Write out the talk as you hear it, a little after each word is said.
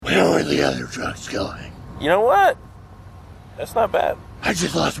know where the other truck's going. You know what? That's not bad. I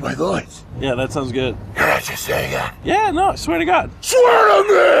just lost my voice. Yeah, that sounds good. Can I just say again? Yeah, no, I swear to God. Swear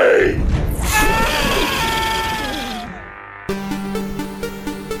to me!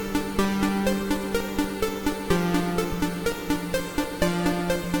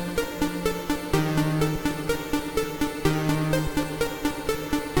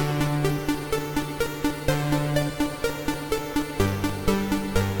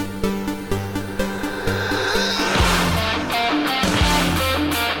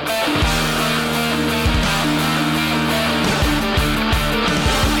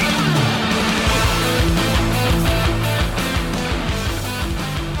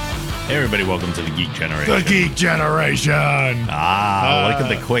 Hey everybody, welcome to the Geek Generation. The Geek Generation! Look at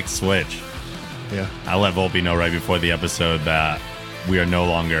the quick switch. Yeah. I let Volpe know right before the episode that we are no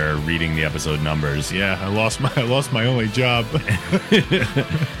longer reading the episode numbers. Yeah, I lost my only job.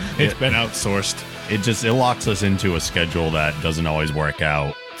 It's been outsourced. It locks us into a schedule that doesn't always work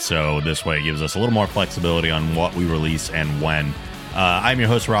out. So this way it gives us a little more flexibility on what we release and when. I'm your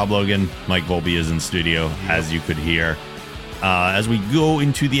host, Rob Logan. Mike Volpe is in studio, as you could hear. As we go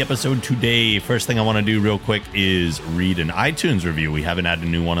into the episode today, first thing I want to do real quick is read an iTunes review. We haven't had a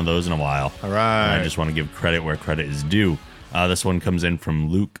new one of those in a while. All right. And I just want to give credit where credit is due. This one comes in from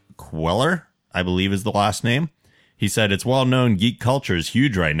Luke Queller, I believe is the last name. He said, it's well known geek culture is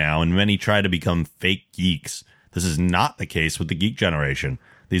huge right now, and many try to become fake geeks. This is not the case with the Geek Generation.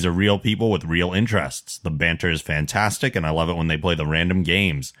 These are real people with real interests. The banter is fantastic, and I love it when they play the random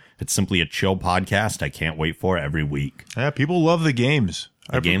games. It's simply a chill podcast I can't wait for every week. Yeah, people love the games.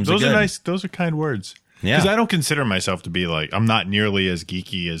 Games those are good. nice. Those are kind words. Yeah. Because I don't consider myself to be I'm not nearly as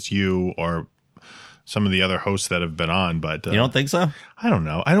geeky as you or some of the other hosts that have been on. But You don't think so? I don't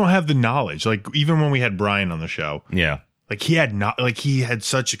know. I don't have the knowledge. Even when we had Brian on the show, Yeah. he had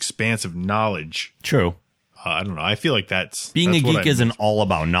such expansive knowledge. True. I don't know. I feel like that's Being that's a what geek I- isn't all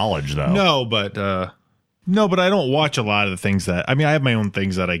about knowledge, though. No, but I don't watch a lot of the things that. I mean, I have my own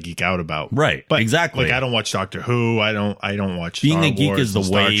things that I geek out about. Right, But exactly. I don't watch Doctor Who. I don't watch. Being Star a geek Wars is the and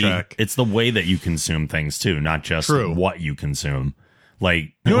Star way. Trek. It's the way that you consume things too, not just True. what you consume. You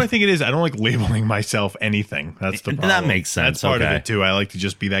know what I think it is? I don't like labeling myself anything. That's the problem. That makes sense. That's part of Okay. it too. I like to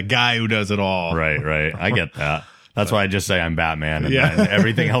just be that guy who does it all. Right. I get that. That's why I just say I'm Batman, and Yeah. then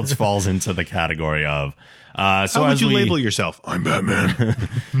everything else falls into the category of. So How would you label yourself? I'm Batman.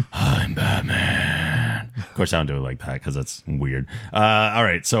 I'm Batman. Of course, I don't do it like that because that's weird. All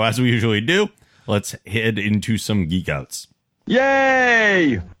right. So as we usually do, let's head into some geek outs.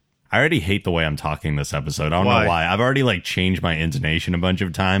 Yay! I already hate the way I'm talking this episode. I don't Why? know why. I've already changed my intonation a bunch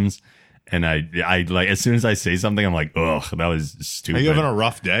of times. And I as soon as I say something, I'm like, ugh, that was stupid. Are you having a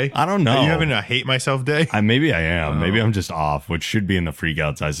rough day? I don't know. Are you having a hate myself day? Maybe I am. Maybe I'm just off, which should be in the freak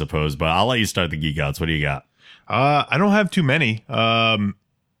outs, I suppose. But I'll let you start the geek outs. What do you got? I don't have too many.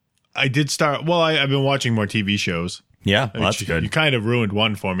 I did start. Well, I've been watching more TV shows. Yeah, well, that's You good. kind of ruined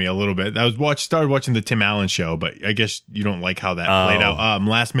one for me a little bit. Started watching the Tim Allen show, but I guess you don't like how that played out.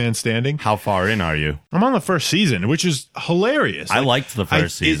 Last Man Standing. How far in are you? I'm on the first season, which is hilarious. I liked the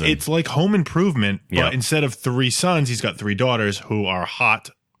first season. It's like Home Improvement, but Yeah. instead of 3 sons, he's got 3 daughters who are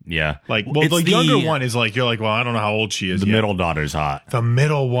hot. Yeah. The younger one is you're like, well, I don't know how old she is The yet. middle daughter's hot. The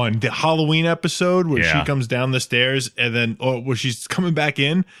middle one, the Halloween episode where Yeah. she comes down the stairs and then, where she's coming back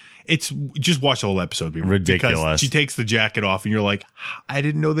in. It's just watch the whole episode. Be Ridiculous. Because she takes the jacket off and you're like, I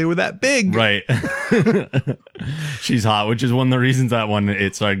didn't know they were that big. Right. She's hot, which is one of the reasons that when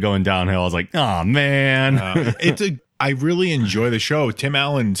it started going downhill, I was like, oh, man. I really enjoy the show. Tim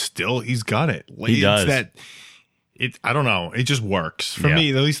Allen he's got it. He does. I don't know. It just works for Yeah. me,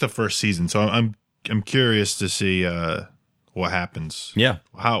 at least the first season. So I'm curious to see what happens. Yeah.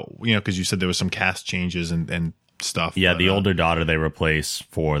 How, because you said there was some cast changes and stuff. Yeah, but, the older daughter they replace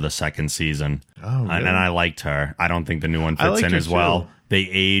for the second season. Oh, really? And I liked her. I don't think the new one I fits liked in her as well. too. They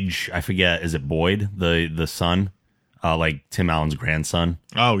age, I forget, is it Boyd, the son? Like Tim Allen's grandson.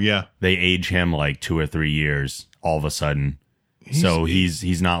 Oh, yeah. They age him 2 or 3 years all of a sudden. So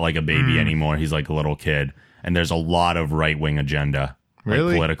he's not like a baby anymore. He's like a little kid. And there's a lot of right-wing agenda.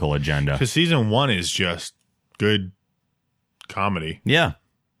 Really? Political agenda. Because season 1 is just good comedy. Yeah.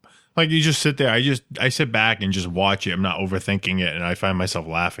 You just sit there. I sit back and just watch it. I'm not overthinking it, and I find myself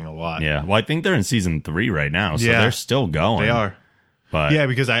laughing a lot. Yeah. Well, I think they're in season 3 right now, so Yeah. they're still going. They are. But Yeah,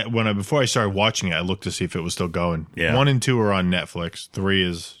 because before I started watching it, I looked to see if it was still going. Yeah. 1 and 2 are on Netflix. 3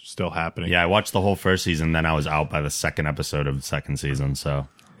 is still happening. yeah, I watched the whole first season, then I was out by the second episode of the second season, so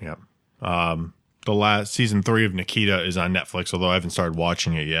Yep. The last season 3 of Nikita is on Netflix, although I haven't started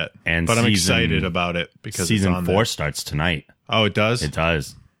watching it yet. And but I'm season- excited about it because season it's on 4 there. starts tonight. Oh, it does? It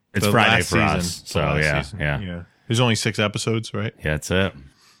does. It's The Friday last for season. us. The So last yeah, season. yeah. There's only 6 episodes, right? Yeah, that's it.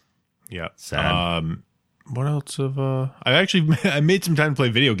 Yeah. Sad. What else have I made some time to play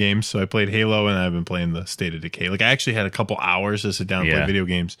video games, so I played Halo and I've been playing the State of Decay. Like I actually had a couple hours to sit down and play Yeah. video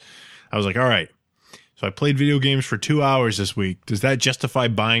games. I was like, all right. So I played video games for 2 hours this week. Does that justify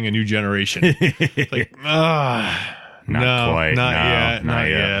buying a new generation? Like, Not quite. Not No, yet. not Not yet.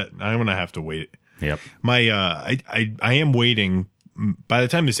 yet. I'm gonna have to wait. Yep. My I am waiting. By the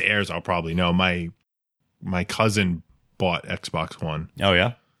time this airs, I'll probably know. My cousin bought Xbox One. Oh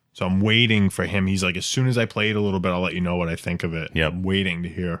yeah. So I'm waiting for him. He's like, as soon as I play it a little bit, I'll let you know what I think of it. Yep. I'm waiting to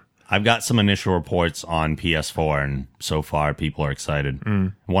hear. I've got some initial reports on PS4, and so far people are excited.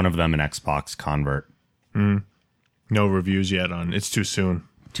 Mm. One of them an Xbox convert. No reviews yet on. It's too soon.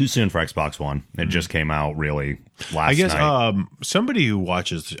 Too soon for Xbox One. It just came out really last I guess night. somebody who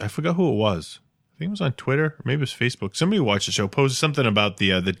watches, I forgot who it was. I think it was on Twitter, or maybe it was Facebook. Somebody who watched the show posted something about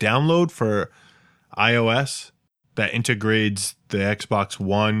the download for iOS that integrates the Xbox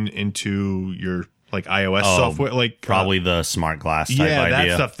One into your like iOS software, like Probably the smart glass type yeah, idea.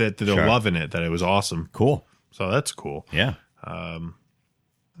 that stuff that they're Sure. loving it. That it was awesome. Cool. So that's cool. Yeah.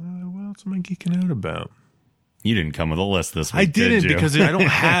 What else am I geeking out about? You didn't come with a list this week. I didn't did you? because I don't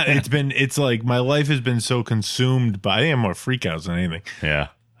have. It's like my life has been so consumed by. I am more freakouts than anything. Yeah.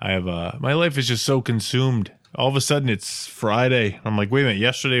 I have my life is just so consumed. All of a sudden it's Friday. I'm like, wait a minute.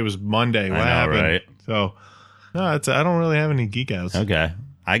 Yesterday was Monday. What I know, happened? right? So no, I don't really have any geek outs. Okay.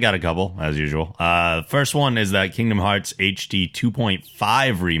 I got a couple, as usual. First one is that Kingdom Hearts HD 2.5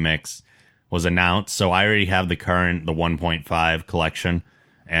 remix was announced. So I already have the 1.5 collection.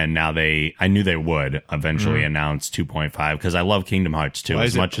 And now I knew they would eventually announce 2.5 because I love Kingdom Hearts 2 Why as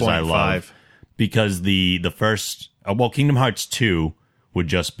is it much as I 0.5? love. Because the first, Kingdom Hearts 2 would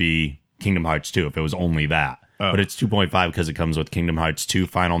just be Kingdom Hearts 2 if it was only that. Oh. But it's 2.5 because it comes with Kingdom Hearts 2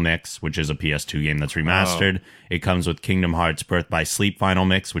 Final Mix, which is a PS2 game that's remastered. It comes with Kingdom Hearts Birth by Sleep Final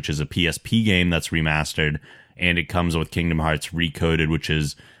Mix, which is a PSP game that's remastered. And it comes with Kingdom Hearts Recoded, which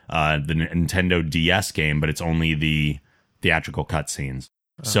is the Nintendo DS game, but it's only the theatrical cutscenes.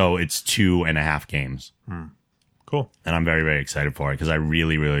 So it's 2.5 games. Cool. And I'm very, very excited for it because I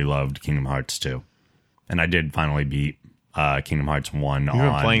really, really loved Kingdom Hearts 2. And I did finally beat Kingdom Hearts 1 You've on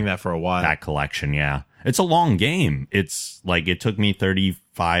been playing that for a while. that collection, yeah. It's a long game. It's like it took me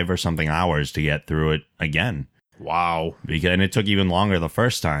 35 or something hours to get through it again. Wow. And it took even longer the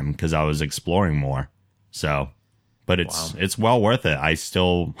first time because I was exploring more. So, but it's well worth it. I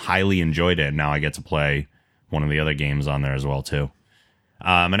still highly enjoyed it. And now I get to play one of the other games on there as well, too.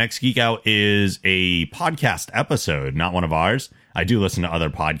 My next Geek Out is a podcast episode, not one of ours. I do listen to other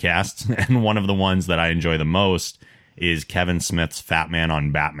podcasts, and one of the ones that I enjoy the most is Kevin Smith's Fat Man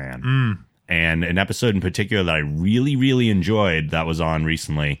on Batman. And an episode in particular that I really, really enjoyed that was on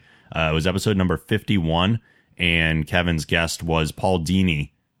recently was episode number 51, and Kevin's guest was Paul Dini,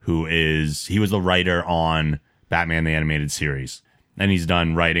 he was the writer on Batman the Animated Series. And he's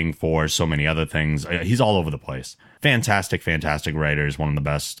done writing for so many other things. He's all over the place. Fantastic, fantastic writer. Is one of the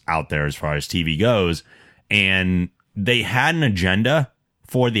best out there as far as TV goes. And they had an agenda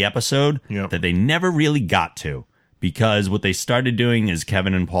for the episode that they never really got to. Because what they started doing is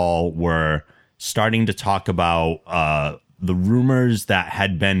Kevin and Paul were starting to talk about the rumors that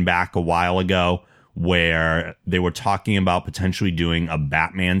had been back a while ago where they were talking about potentially doing a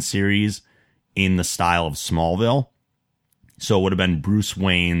Batman series in the style of Smallville. So it would have been Bruce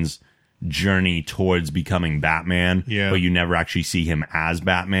Wayne's journey towards becoming Batman, but you never actually see him as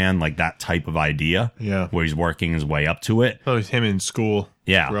Batman, like that type of idea, where he's working his way up to it. Oh, it's him in school,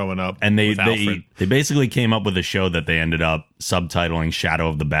 growing up, and they Alfred. basically came up with a show that they ended up subtitling Shadow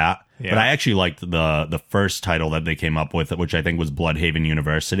of the Bat. But I actually liked the first title that they came up with, which I think was Bloodhaven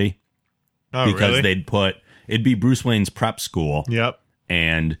University, because it'd be Bruce Wayne's prep school,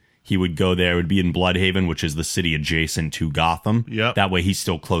 and he would go there. It would be in Bloodhaven, which is the city adjacent to Gotham. That way he's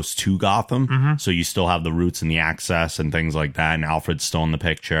still close to Gotham. So you still have the roots and the access and things like that. And Alfred's still in the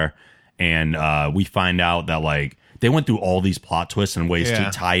picture. And we find out that, like, they went through all these plot twists and ways to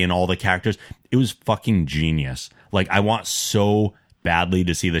tie in all the characters. It was fucking genius. Like, I want so badly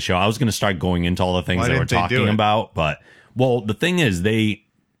to see the show. I was going to start going into all the things they were talking about. But, well, the thing is, the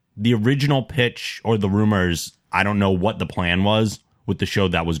original pitch or the rumors, I don't know what the plan was with the show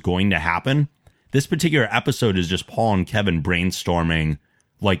that was going to happen. This particular episode is just Paul and Kevin brainstorming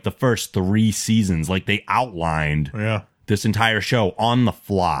like the first 3 seasons. Like they outlined this entire show on the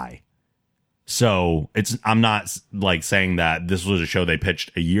fly. So I'm not like saying that this was a show they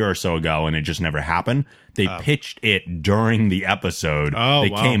pitched a year or so ago and it just never happened. They pitched it during the episode. Oh, they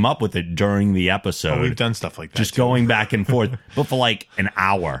wow. came up with it during the episode. We've done stuff like that. just too. going back and forth, but for like an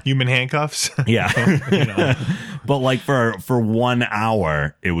hour. Human handcuffs. Yeah. But like for 1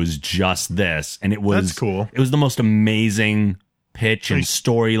 hour, it was just this. And it was That's cool. It was the most amazing pitch and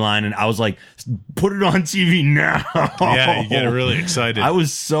storyline. And I was like, put it on TV now. Yeah, you get really excited. I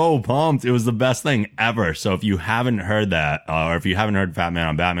was so pumped. It was the best thing ever. So if you haven't heard that, or if you haven't heard Fat Man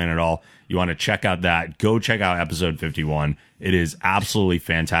on Batman at all, you want to check out that, go check out episode 51. It is absolutely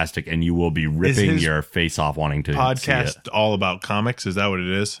fantastic, and you will be ripping his your face off wanting to see it. Podcast all about comics. Is that what it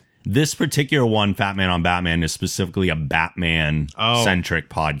is? This particular one, Fat Man on Batman, is specifically a Batman-centric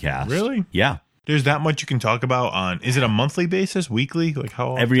podcast. Really? Yeah. There's that much you can talk about on. Is it a monthly basis, weekly? Like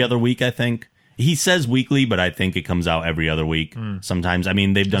how? Every other week, I think. He says weekly, but I think it comes out every other week. Sometimes, I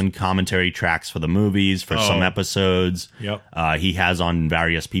mean, they've done commentary tracks for the movies, for some episodes. Yep. He has on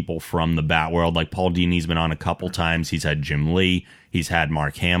various people from the Bat world. Like Paul Dini's been on a couple times. He's had Jim Lee. He's had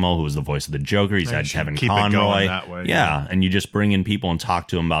Mark Hamill, who was the voice of the Joker. He's had should Kevin keep it going Conroy. that way, Yeah, and you just bring in people and talk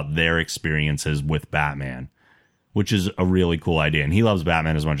to them about their experiences with Batman, which is a really cool idea. And he loves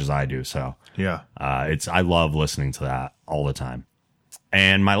Batman as much as I do, so Yeah. I love listening to that all the time.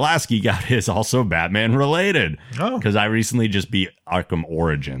 And my last geek out is also Batman related. Oh. Because I recently just beat Arkham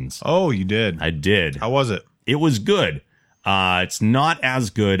Origins. Oh, you did. I did. How was it? It was good. It's not as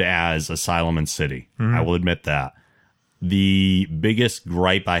good as Asylum and City. I will admit that. The biggest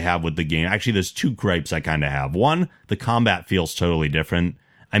gripe I have with the game, actually, there's two gripes I kind of have. One, the combat feels totally different.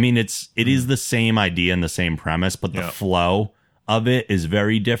 I mean, it is the same idea and the same premise, but the flow of it is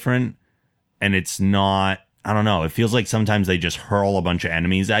very different. And it's not, I don't know. It feels like sometimes they just hurl a bunch of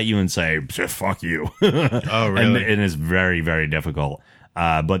enemies at you and say, fuck you. Oh, really? And it's very, very difficult.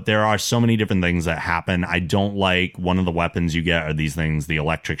 But there are so many different things that happen. I don't like one of the weapons you get are these things, the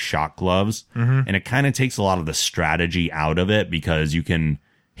electric shock gloves. And it kind of takes a lot of the strategy out of it because you can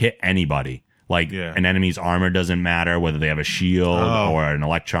hit anybody. Like an enemy's armor doesn't matter whether they have a shield or an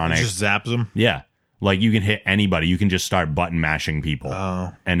electronic. It just zaps them. Yeah. Like you can hit anybody. You can just start button mashing people.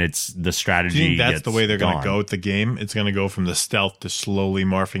 Oh. And it's the strategy. Do you think that's gets the way they're going gone. to go with the game? It's going to go from the stealth to slowly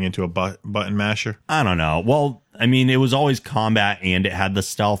morphing into a button masher? I don't know. Well, I mean, it was always combat and it had the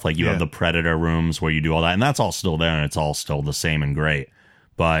stealth. Like you have the Predator rooms where you do all that, and that's all still there, and it's all still the same and great.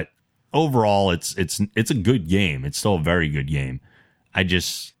 But overall, it's a good game. It's still a very good game. I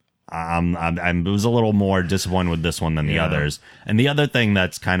was a little more disappointed with this one than the others. And the other thing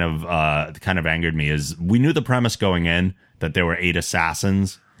that's kind of angered me is we knew the premise going in that there were 8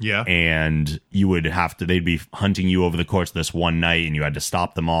 assassins. Yeah. And you would they'd be hunting you over the course of this one night and you had to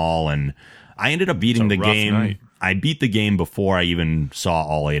stop them all. And I ended up beating the rough game. night. I beat the game before I even saw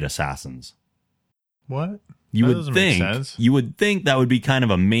all 8 assassins. What? You That would doesn't make think sense. you would think that would be kind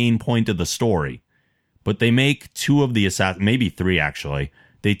of a main point of the story. But they make 2 of the assassins, maybe 3 actually.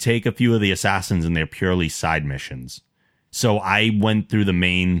 They take a few of the assassins and they're purely side missions. So I went through the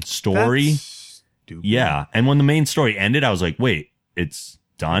main story. That's stupid. Yeah. And when the main story ended, I was like, wait, it's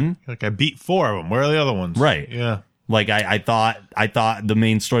done? Like I beat 4 of them. Where are the other ones? Right. Yeah. Like I thought the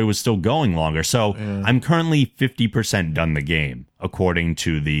main story was still going longer. So I'm currently 50% done the game according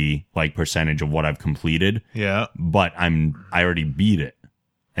to the like percentage of what I've completed. Yeah. But I already beat it.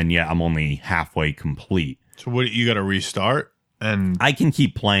 And yet I'm only halfway complete. So what? You got to restart and I can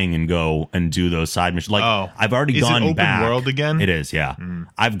keep playing and go and do those side missions. Like I've already Is it gone open back. world again? It is, yeah.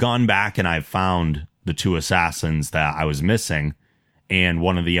 I've gone back and I've found the 2 assassins that I was missing and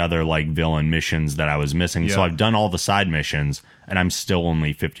one of the other like villain missions that I was missing. So Yeah. I've done all the side missions and I'm still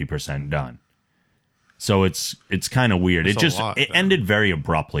only 50% done. So it's kind of weird. That's a lot, it then. ended very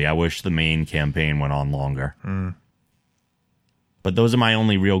abruptly. I wish the main campaign went on longer. But those are my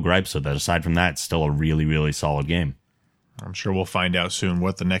only real gripes with it. Aside from that, it's still a really, really solid game. I'm sure we'll find out soon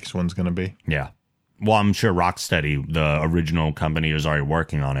what the next one's going to be. Yeah. Well, I'm sure Rocksteady, the original company, is already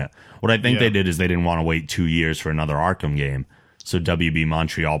working on it. What I think they did is they didn't want to wait 2 years for another Arkham game. So WB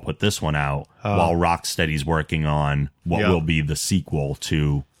Montreal put this one out while Rocksteady's working on what will be the sequel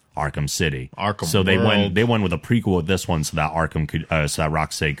to Arkham City. Arkham So they World. went with a prequel with this one so that so that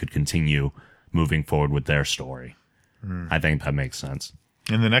Rocksteady could continue moving forward with their story. I think that makes sense.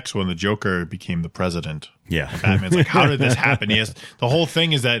 In the next one, the Joker became the president. Yeah. Batman's like, how did this happen? Yes. The whole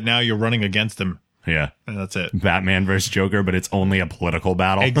thing is that now you're running against him. Yeah. And that's it. Batman versus Joker, but it's only a political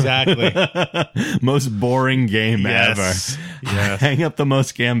battle. Exactly. Most boring game Yes. ever. Yes. Hang up the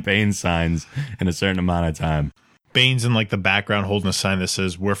most campaign signs in a certain amount of time. Bane's in like the background holding a sign that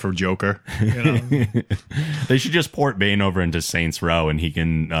says "We're for Joker." You know? They should just port Bane over into Saints Row, and he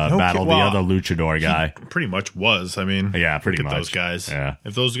can battle the other luchador guy. Pretty much was. I mean, Yeah, pretty look at much. those guys. Yeah.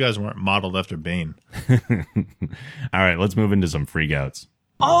 If those guys weren't modeled after Bane, All right, let's move into some freakouts.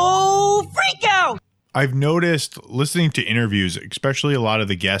 Oh, freak out! I've noticed listening to interviews, especially a lot of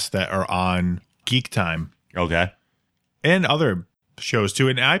the guests that are on Geek Time Okay. and other shows too.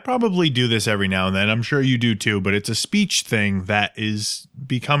 And I probably do this every now and then. I'm sure you do too, but it's a speech thing that is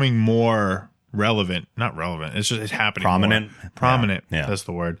becoming more relevant. Not relevant. It's happening. Prominent? More. Prominent. Yeah. That's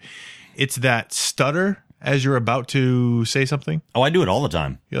the word. It's that stutter as you're about to say something. Oh, I do it all the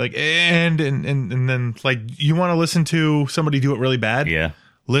time. You're like, and then like you want to listen to somebody do it really bad. Yeah.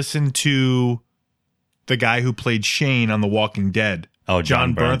 Listen to the guy who played Shane on The Walking Dead. Oh,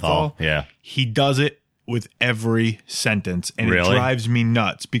 John Bernthal. Yeah. He does it with every sentence, and Really? it drives me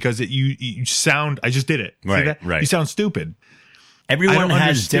nuts because you sound. I just did it. See Right, that? right. You sound stupid. Everyone don't has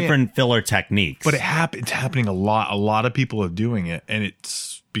understand. different filler techniques. But it's happening a lot. A lot of people are doing it, and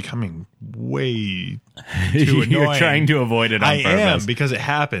it's becoming way too You're annoying. trying to avoid it on I purpose. am, because it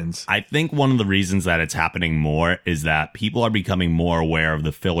happens. I think one of the reasons that it's happening more is that people are becoming more aware of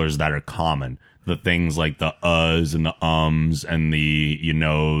the fillers that are common. The things like the uhs and the ums and the you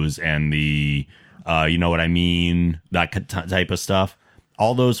knows and the you know what I mean, that type of stuff.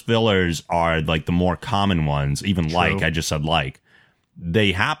 All those fillers are like the more common ones, even like, I just said like.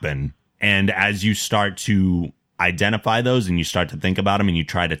 They happen. And as you start to identify those and you start to think about them and you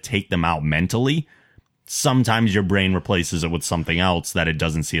try to take them out mentally, sometimes your brain replaces it with something else that it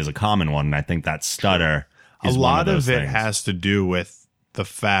doesn't see as a common one. And I think that stutter is A one lot of those of it things. has to do with the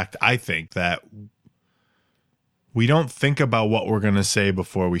fact, I think, that we don't think about what we're going to say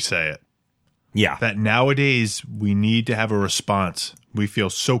before we say it. Yeah. That nowadays we need to have a response. We feel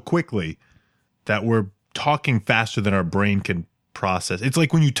so quickly that we're talking faster than our brain can process. It's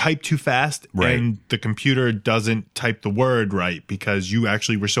like when you type too fast Right. and the computer doesn't type the word right because you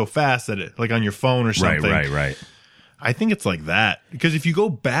actually were so fast that it, like on your phone or something. Right. I think it's like that because if you go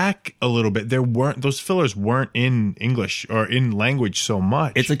back a little bit, those fillers weren't in English or in language so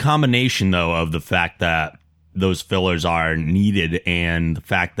much. It's a combination, though, of the fact that those fillers are needed and the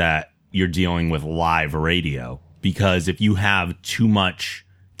fact that you're dealing with live radio. Because if you have too much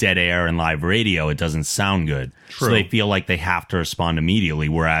dead air in live radio, it doesn't sound good. True. So they feel like they have to respond immediately.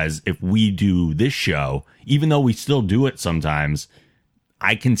 Whereas if we do this show, even though we still do it sometimes,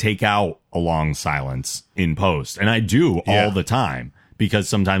 I can take out a long silence in post. And I do Yeah. all the time because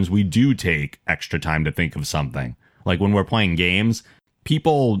sometimes we do take extra time to think of something. Like when we're playing games,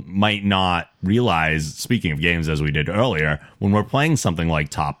 people might not realize, speaking of games as we did earlier, when we're playing something like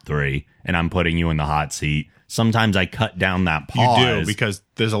Top 3 and I'm putting you in the hot seat, sometimes I cut down that pause. You do, because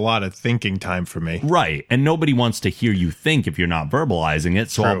there's a lot of thinking time for me. Right. And nobody wants to hear you think if you're not verbalizing it.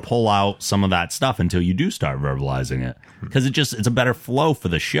 So True. I'll pull out some of that stuff until you do start verbalizing it. Because it's a better flow for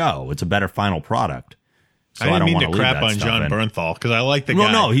the show. It's a better final product. So I didn't mean wanna to leave crap that on stuff John in. Bernthal because I like the No,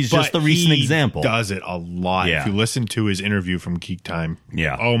 guy. no, he's just but the recent he example. Does it a lot. Yeah. If you listen to his interview from Geek Time,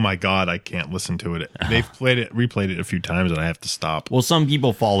 Yeah. Oh my God, I can't listen to it. They've replayed it a few times, and I have to stop. Well, some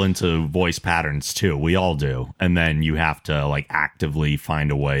people fall into voice patterns too. We all do. And then you have to like actively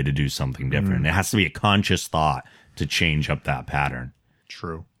find a way to do something different. It has to be a conscious thought to change up that pattern.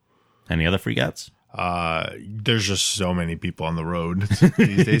 True. Any other freakouts? There's just so many people on the road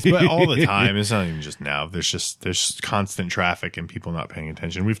these days, but all the time. It's not even just now. There's constant traffic and people not paying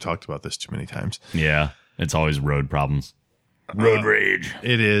attention. We've talked about this too many times. Yeah. It's always road problems. Road rage.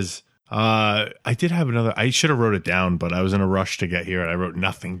 It is. I did have another. I should have wrote it down, but I was in a rush to get here, and I wrote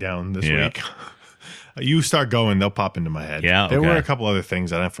nothing down this Yeah. week. You start going, they'll pop into my head. Yeah, There were okay. a couple other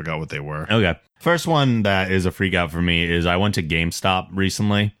things, and I forgot what they were. Okay. First one that is a freak out for me is I went to GameStop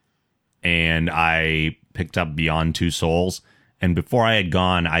recently and I picked up Beyond Two Souls. And before I had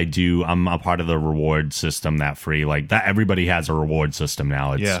gone, I'm a part of the reward system that free. Like that, everybody has a reward system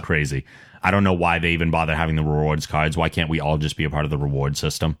now. It's Yeah. crazy. I don't know why they even bother having the rewards cards. Why can't we all just be a part of the reward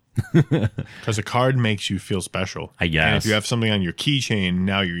system? Because a card makes you feel special. I guess. And if you have something on your keychain,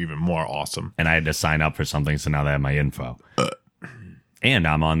 now you're even more awesome. And I had to sign up for something, so now they have my info. And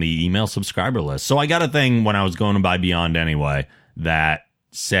I'm on the email subscriber list. So I got a thing when I was going to buy Beyond anyway that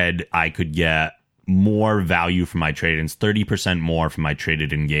said I could get more value for my trade-ins, 30% more for my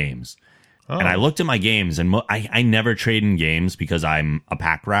traded in games. And I looked at my games, and I never trade in games because I'm a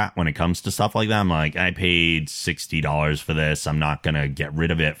pack rat when it comes to stuff like that. I'm like, I paid $60 for this. I'm not going to get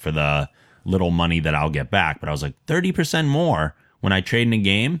rid of it for the little money that I'll get back. But I was like, 30% more when I trade in a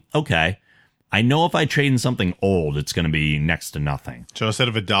game? Okay. I know if I trade in something old, it's going to be next to nothing. So instead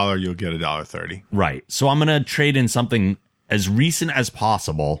of $1, you'll get $1.30. Right. So I'm going to trade in something as recent as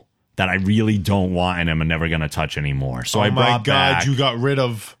possible that I really don't want and I'm never going to touch anymore. So I brought back... you got rid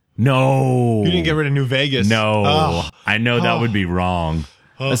of... No. You didn't get rid of New Vegas. No. Ugh. I know that would be wrong.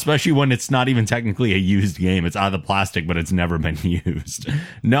 Especially when it's not even technically a used game. It's out of the plastic, but it's never been used.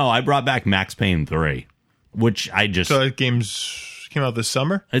 No, I brought back Max Payne 3, which I just... So that game's came out this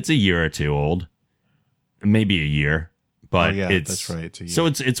summer? It's a year or two old. Maybe a year. But it's... that's right. It's a year. So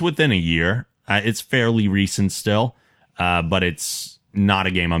it's within a year. It's fairly recent still. But it's not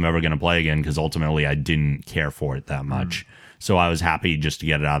a game I'm ever going to play again because ultimately I didn't care for it that much. So I was happy just to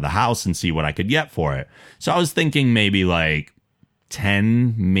get it out of the house and see what I could get for it. So I was thinking maybe like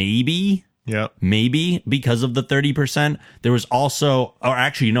 10, maybe because of the 30%. There was also, or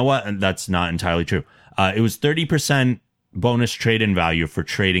actually, you know what? That's not entirely true. It was 30% bonus trade-in value for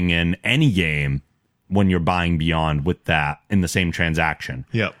trading in any game when you're buying Beyond with that in the same transaction.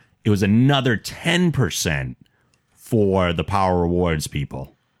 Yep. It was another 10% for the Power Rewards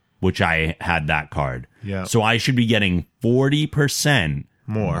people, which I had that card. Yeah. So I should be getting 40%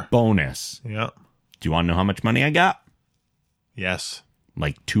 more bonus. Yep. Do you want to know how much money I got? Yes.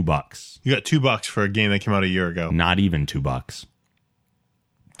 Like $2. You got $2 for a game that came out a year ago. Not even $2.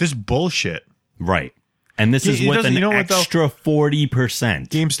 This bullshit. Right. And this is with an extra 40%.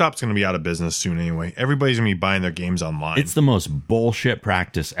 GameStop's going to be out of business soon anyway. Everybody's going to be buying their games online. It's the most bullshit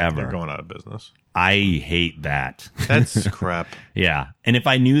practice ever. They're going out of business. I hate that. That's crap. Yeah. And if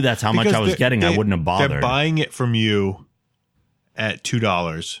I knew that's how much I was getting, I wouldn't have bothered. They're buying it from you at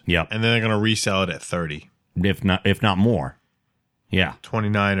 $2. Yep. And then they're going to resell it at $30. If not more. Yeah.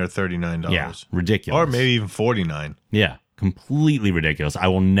 $29 or $39. Yeah. Ridiculous. Or maybe even $49. Yeah. Completely ridiculous. I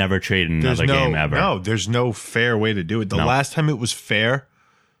will never trade in another game ever. No, there's no fair way to do it. The last time it was fair,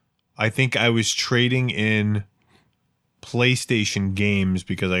 I think I was trading in PlayStation games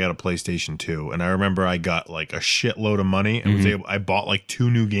because I got a PlayStation 2. And I remember I got like a shitload of money and I bought like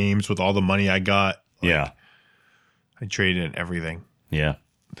 2 new games with all the money I got. Yeah. I traded in everything. Yeah.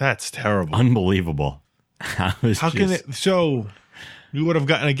 That's terrible. Unbelievable. So you would have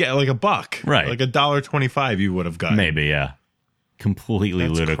gotten like a buck. Right. Like $1.25 you would have gotten. Maybe, yeah. Completely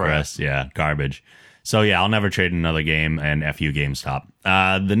That's ludicrous. crap. Yeah, garbage. So yeah, I'll never trade another game, and F you GameStop.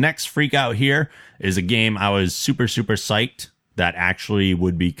 The next freak out here is a game I was super, super psyched that actually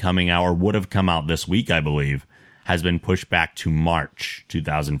would be coming out, or would have come out this week, I believe, has been pushed back to March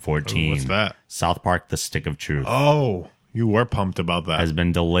 2014. Oh, what's that? South Park: The Stick of Truth. Oh, you were pumped about that. Has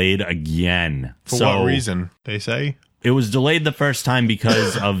been delayed again. For what reason, they say? It was delayed the first time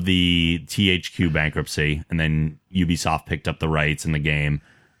because of the THQ bankruptcy, and then Ubisoft picked up the rights in the game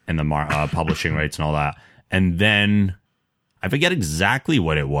and the publishing rights and all that. And then I forget exactly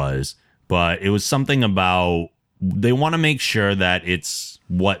what it was, but it was something about they want to make sure that it's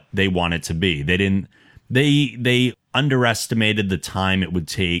what they want it to be. They underestimated the time it would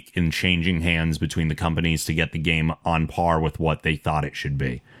take in changing hands between the companies to get the game on par with what they thought it should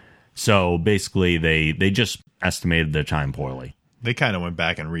be. So basically, they just estimated their time poorly. They kind of went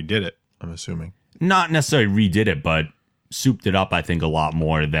back and redid it, I'm assuming. Not necessarily redid it, but souped it up, I think, a lot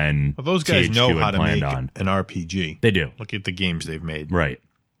more than well, those guys THQ know had how to planned make on. an RPG. They do. Look at the games they've made. Right.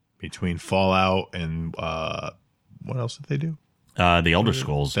 Between Fallout and what else did they do? The Elder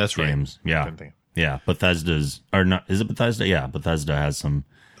Scrolls That's games. Right. Yeah. Yeah. Bethesda's, or not, is it Bethesda? Yeah. Bethesda has some.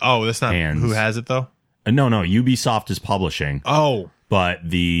 Oh, that's not hands. Who has it, though? No. Ubisoft is publishing. Oh. But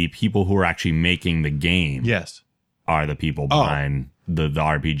the people who are actually making the game yes, are the people behind the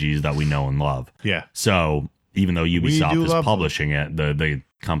RPGs that we know and love. Yeah. So even though Ubisoft is publishing it, the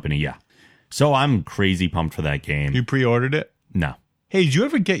company, yeah. So I'm crazy pumped for that game. You pre-ordered it? No. Hey, did you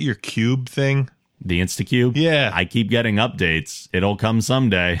ever get your Cube thing? The InstaCube? Yeah. I keep getting updates. It'll come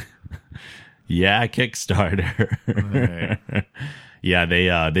someday. Yeah, Kickstarter. Right.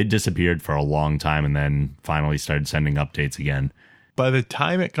 Yeah, they disappeared for a long time and then finally started sending updates again. By the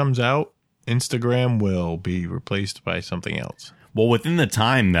time it comes out, Instagram will be replaced by something else. Well, within the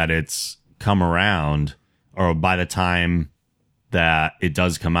time that it's come around, or by the time that it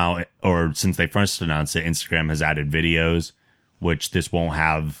does come out, or since they first announced it, Instagram has added videos, which this won't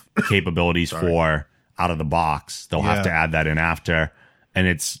have capabilities for out of the box. They'll have to add that in after, and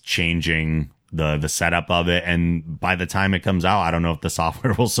it's changing the setup of it. And by the time it comes out, I don't know if the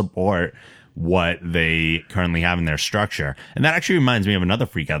software will support what they currently have in their structure. And that actually reminds me of another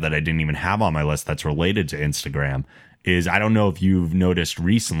freak out that I didn't even have on my list that's related to Instagram. Is I don't know if you've noticed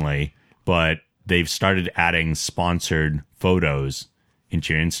recently, but they've started adding sponsored photos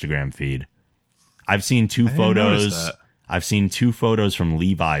into your Instagram feed. I've seen two photos. I've seen 2 photos from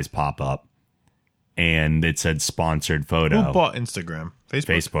Levi's pop up. and it said sponsored photo. Who bought Instagram?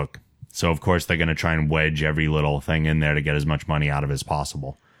 Facebook. So, of course, they're going to try and wedge every little thing in there to get as much money out of it as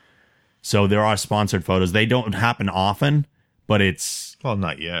possible. So there are sponsored photos. They don't happen often, but it's... Well,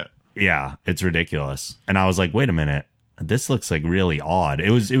 not yet. Yeah, it's ridiculous. And I was like, wait a minute. This looks like really odd.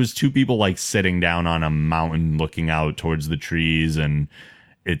 It was two people like sitting down on a mountain looking out towards the trees, and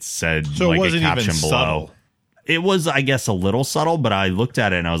it said So like it wasn't a caption even below. subtle. It was, I guess, a little subtle, but I looked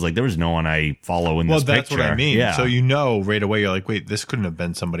at it and I was like, there was no one I follow in this Well, that's picture. what I mean. Yeah. So you know right away, you're like, wait, this couldn't have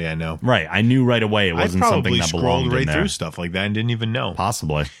been somebody I know. Right. I knew right away it I wasn't something probably that scrolled belonged right in there. through stuff like that and didn't even know.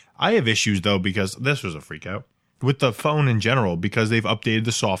 Possibly. I have issues, though, because this was a freak out with the phone in general, because they've updated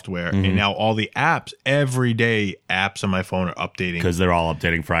the software Mm-hmm. and now all the apps, every day apps on my phone are updating. Because they're all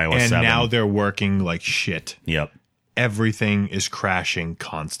updating for iOS And 7. now they're working like shit. Yep. Everything is crashing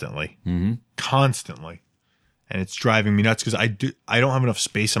constantly. Mm-hmm. Constantly. And it's driving me nuts because I don't have enough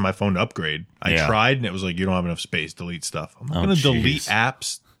space on my phone to upgrade. I Yeah. tried and it was like, you don't have enough space, delete stuff. I'm not Oh, going to delete jeez.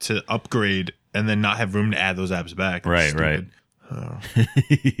 apps to upgrade and then not have room to add those apps back. That's Right,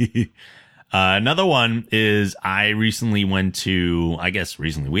 stupid. Another one is I recently went to, I guess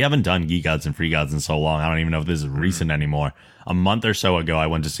recently, we haven't done Geek Gods and Free Gods in so long. I don't even know if this is recent anymore. A month or so ago, I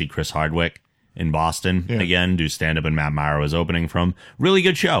went to see Chris Hardwick in Boston again, do stand-up, and Matt Myra was opening from. Really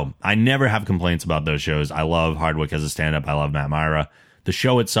good show. I never have complaints about those shows. I love Hardwick as a stand-up. I love Matt Myra. The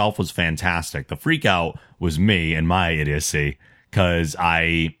show itself was fantastic. The freak out was me and my idiocy, because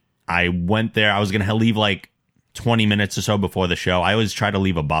I went there. I was going to leave like 20 minutes or so before the show. I always try to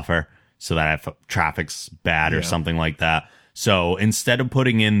leave a buffer so that if traffic's bad or something like that. So instead of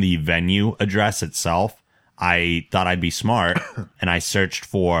putting in the venue address itself, I thought I'd be smart, and I searched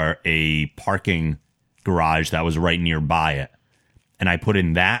for a parking garage that was right nearby it. And I put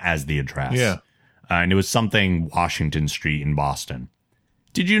in that as the address. Yeah. And it was something Washington Street in Boston.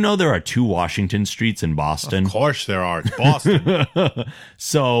 Did you know there are 2 Washington Streets in Boston? Of course there are. It's Boston.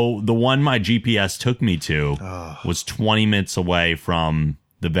 So the one my GPS took me to was 20 minutes away from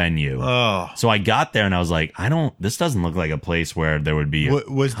the venue. So I got there and I was like, this doesn't look like a place where there would be a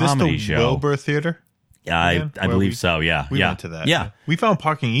Was this comedy the show. Wilbur Theater? Yeah, I Where believe so. Yeah. We yeah. went to that. Yeah. We found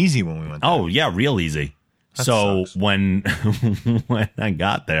parking easy when we went there. Oh, yeah, real easy. So sucks. when I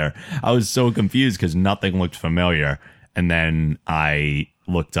got there, I was so confused because nothing looked familiar. And then I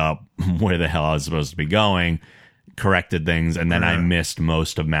looked up where the hell I was supposed to be going, corrected things, and then I missed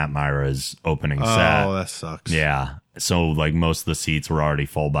most of Matt Myra's opening set. Oh, that sucks. Yeah. So like most of the seats were already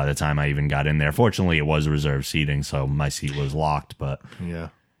full by the time I even got in there. Fortunately, it was reserved seating, so my seat was locked, but Yeah.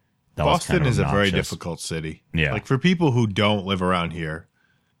 that was Boston kind of is a very obnoxious. difficult city. Yeah. Like for people who don't live around here,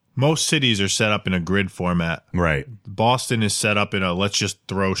 most cities are set up in a grid format. Right. Boston is set up in a let's just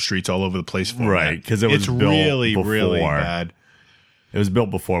throw streets all over the place format. Right, 'cause it was it's built really, really before. bad. It was built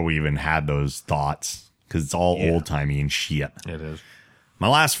before we even had those thoughts because it's all old-timey and shit. It is. My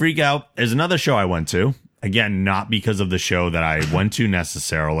last freak out is another show I went to. Again, not because of the show that I went to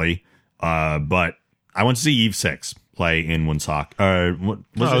necessarily, but I went to see Eve 6 play in Woonsocket. What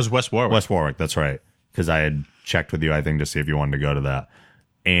No, it was West Warwick. West Warwick, that's right. Because I had checked with you, I think, to see if you wanted to go to that.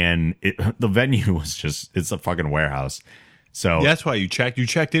 And the venue was it's a fucking warehouse. So That's why you checked. You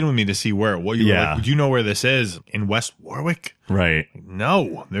checked in with me to see where. What you were Yeah. like, do you know where this is in West Warwick? right.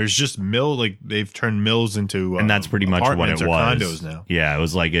 No, there's just mill. Like they've turned mills into, And that's pretty much what it apartments or was. condos now. Yeah, it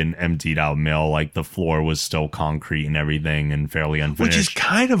was like an emptied out mill. Like the floor was still concrete and everything and fairly unfinished. Which is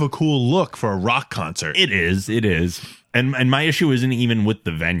kind of a cool look for a rock concert. It is. And my issue isn't even with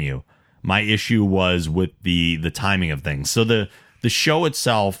the venue. My issue was with the timing of things. So the show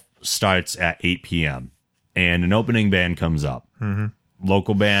itself starts at 8 p.m. and an opening band comes up. Mm-hmm.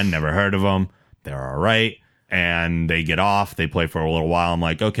 Local band, never heard of them. They're all right. And they get off. They play for a little while. I'm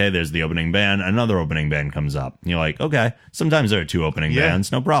like, okay, there's the opening band. Another opening band comes up. And you're like, okay. Sometimes there are 2 opening Yeah.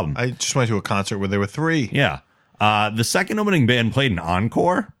 bands. No problem. I just went to a concert where there were 3. Yeah. The second opening band played an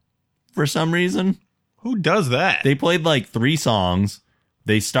encore for some reason. Who does that? They played like 3 songs.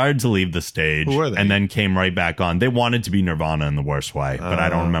 They started to leave the stage. Who are they? And then came right back on. They wanted to be Nirvana in the worst way, but I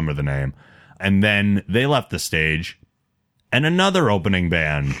don't remember the name. And then they left the stage, and another opening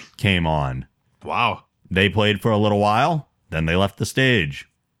band came on. Wow. They played for a little while, then they left the stage.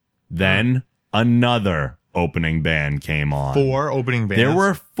 Then another opening band came on. 4 opening bands. There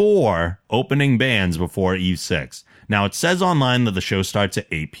were 4 opening bands before Eve 6. Now, it says online that the show starts at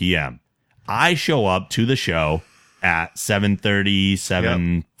 8 p.m. I show up to the show at 7:30,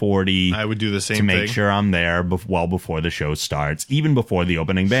 7:40 I would do the same to make thing. sure I'm there well before the show starts, even before the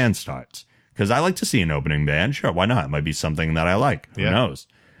opening band starts. Because I like to see an opening band. Sure, why not? It might be something that I like. Who Yeah. knows?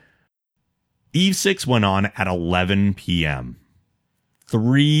 Eve 6 went on at 11 p.m.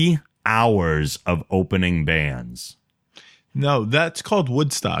 3 hours of opening bands. No, that's called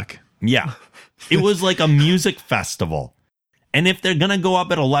Woodstock. Yeah. It was like a music festival. And if they're going to go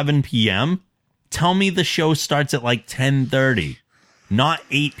up at 11 p.m., tell me the show starts at like 10:30, not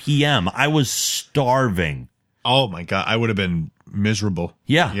 8 p.m. I was starving. Oh my God. I would have been miserable.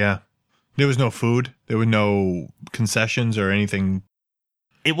 Yeah. Yeah. There was no food. There were no concessions or anything.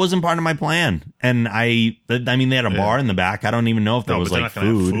 It wasn't part of my plan. And I mean, they had a bar in the back. I don't even know if there No, was but they're like not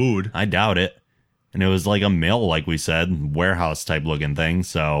gonna have food. food. I doubt it. And it was like a mill, like we said, warehouse type looking thing.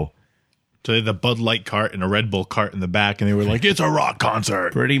 So So they had the Bud Light cart and a Red Bull cart in the back, and they were like, it's a rock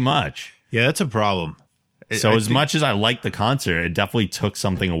concert. pretty much. Yeah, that's a problem. So as much as I liked the concert, it definitely took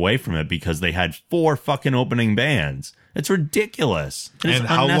something away from it because they had 4 fucking opening bands. It's ridiculous. It's And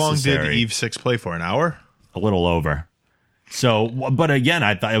how long did unnecessary. Eve 6 play for? An hour? A little over. So, but again,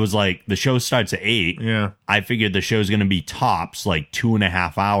 I thought it was like the show starts at 8. Yeah. I figured the show's going to be tops like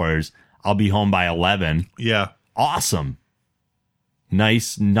 2.5 hours. I'll be home by 11. Yeah. Awesome.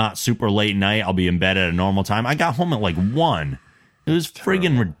 Nice, not super late night. I'll be in bed at a normal time. I got home at like 1. It was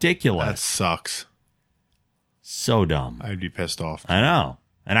friggin' ridiculous. That sucks. So dumb. I'd be pissed off. I know.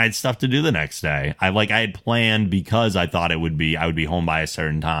 And I had stuff to do the next day. I had planned because I thought I would be home by a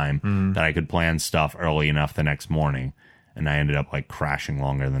certain time that I could plan stuff early enough the next morning. And I ended up like crashing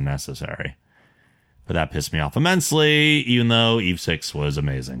longer than necessary. But that pissed me off immensely, even though Eve 6 was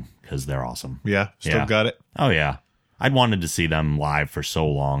amazing because they're awesome. Yeah. Still Yeah. got it. Oh, yeah. I'd wanted to see them live for so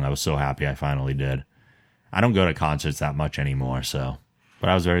long. I was so happy I finally did. I don't go to concerts that much anymore, but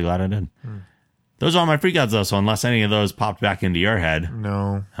I was very glad I did. Those are all my freakouts, though, so unless any of those popped back into your head.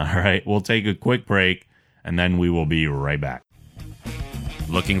 No. All right, we'll take a quick break, and then we will be right back.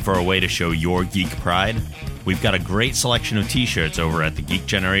 Looking for a way to show your geek pride? We've got a great selection of t-shirts over at the Geek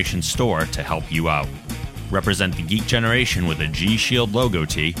Generation store to help you out. Represent the Geek Generation with a G-Shield logo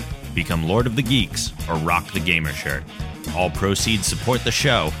tee, become Lord of the Geeks, or rock the gamer shirt. All proceeds support the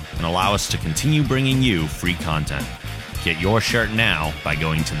show and allow us to continue bringing you free content. Get your shirt now by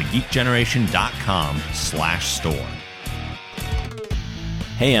going to thegeekgeneration.com/store.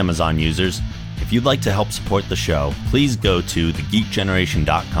 Hey Amazon users, if you'd like to help support the show, please go to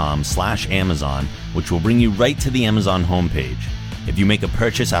thegeekgeneration.com/Amazon, which will bring you right to the Amazon homepage. If you make a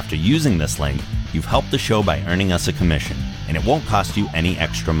purchase after using this link, you've helped the show by earning us a commission, and it won't cost you any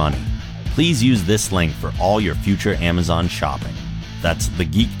extra money. Please use this link for all your future Amazon shopping. That's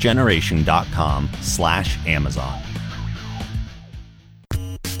thegeekgeneration.com/Amazon.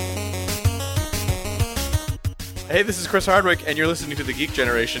 Hey, this is Chris Hardwick, and you're listening to The Geek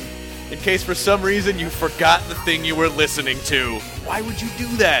Generation. In case for some reason you forgot the thing you were listening to. Why would you do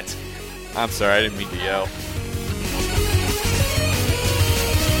that? I'm sorry, I didn't mean to yell.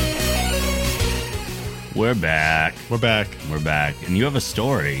 We're back. We're back. We're back. And you have a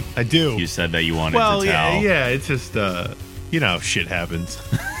story. I do. You said that you wanted Well, to tell. yeah. It's just, shit happens.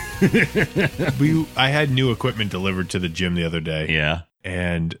 I had new equipment delivered to the gym the other day. Yeah.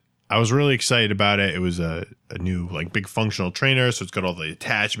 And I was really excited about it. It was a new, like, big functional trainer, so it's got all the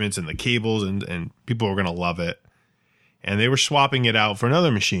attachments and the cables, and people were going to love it. And they were swapping it out for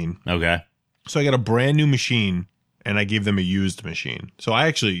another machine. Okay. So I got a brand new machine, and I gave them a used machine. So I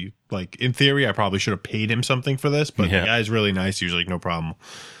actually, like, in theory, I probably should have paid him something for this, but Yeah. the guy's really nice. He was like, no problem.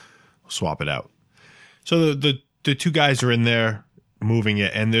 We'll swap it out. So the two guys are in there moving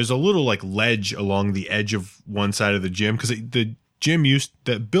it, and there's a little, like, ledge along the edge of one side of the gym, because the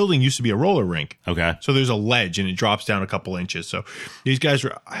building used to be a roller rink. Okay. So there's a ledge and it drops down a couple inches. So these guys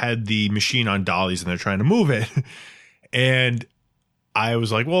had the machine on dollies and they're trying to move it. And I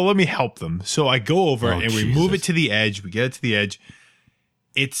was like, well, let me help them. So I go over and we move it to the edge. We get it to the edge.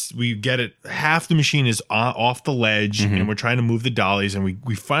 We get it. Half the machine is off the ledge and we're trying to move the dollies, and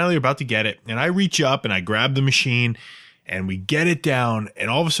we finally are about to get it. And I reach up and I grab the machine and we get it down. And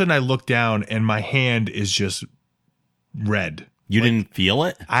all of a sudden I look down and my hand is just red. You didn't feel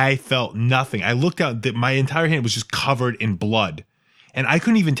it? I felt nothing. I looked out, my entire hand was just covered in blood. And I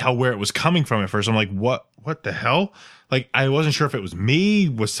couldn't even tell where it was coming from at first. I'm like, what the hell? Like, I wasn't sure if it was me,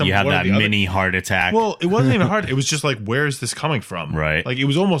 was some You had one or that the other. mini heart attack. Well, it wasn't even hard. It was just like, where is this coming from? Right. Like, it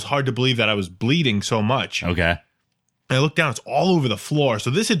was almost hard to believe that I was bleeding so much. Okay. And I looked down, it's all over the floor. So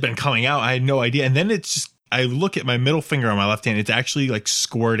this had been coming out. I had no idea. And then it's just, I look at my middle finger on my left hand. It's actually like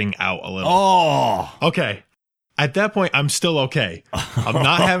squirting out a little. Oh. Okay. At that point, I'm still okay. I'm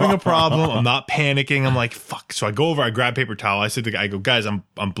not having a problem. I'm not panicking. I'm like, fuck. So I go over, I grab paper towel. I said to the guy, I go, guys, I'm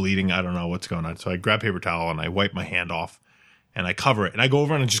bleeding. I don't know what's going on. So I grab paper towel and I wipe my hand off and I cover it. And I go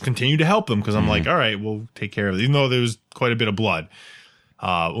over and I just continue to help them because I'm like, all right, we'll take care of it. Even though there was quite a bit of blood.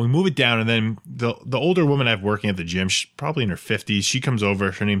 We move it down, and then the older woman I have working at the gym, she's probably in her 50s. She comes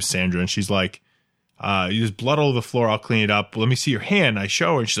over. Her name's Sandra, and she's like, there's blood all over the floor. I'll clean it up. Let me see your hand. I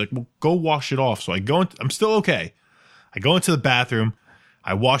show her, and she's like, well, go wash it off. So I go I'm still okay. I go into the bathroom.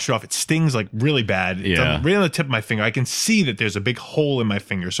 I wash it off. It stings like really bad. It's right on the tip of my finger. I can see that there's a big hole in my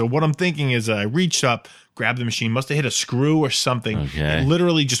finger. So what I'm thinking is I reached up, grabbed the machine, must have hit a screw or something. Okay. It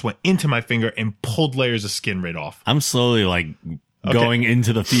literally just went into my finger and pulled layers of skin right off. I'm slowly like going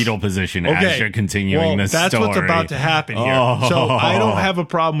into the fetal position as you're continuing this that's story. What's about to happen here. Oh. So I don't have a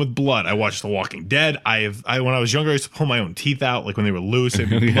problem with blood. I watched The Walking Dead. I when I was younger, I used to pull my own teeth out, like when they were loose.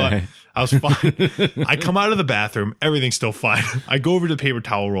 It'd be blood. I was fine. I come out of the bathroom. Everything's still fine. I go over to the paper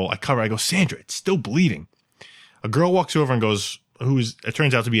towel roll. I cover. I go, Sandra, it's still bleeding. A girl walks over and goes, it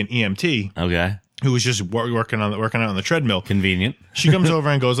turns out to be an EMT. Okay. Who was just working out on the treadmill. Convenient. She comes over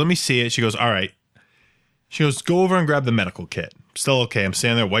and goes, let me see it. She goes, all right. She goes, go over and grab the medical kit. Still okay. I'm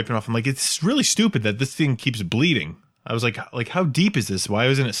standing there wiping off. I'm like, it's really stupid that this thing keeps bleeding. I was like, how deep is this? Why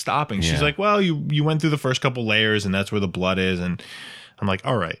isn't it stopping? She's like, well, you went through the first couple layers and that's where the blood is. And I'm like,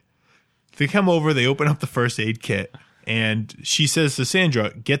 all right. They come over, they open up the first aid kit, and she says to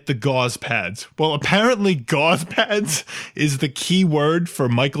Sandra, get the gauze pads. Well, apparently gauze pads is the key word for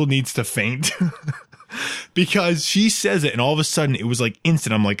Michael needs to faint. Because she says it, and all of a sudden it was like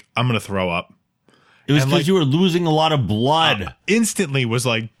instant. I'm like, I'm going to throw up. It was And, because you were losing a lot of blood. Instantly was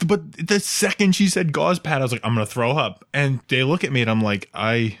like, but the second she said gauze pad, I was like, I'm going to throw up. And they look at me and I'm like,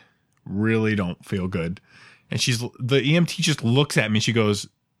 I really don't feel good. And the EMT just looks at me and she goes,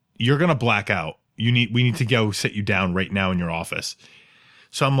 you're going to black out. We need to go sit you down right now in your office.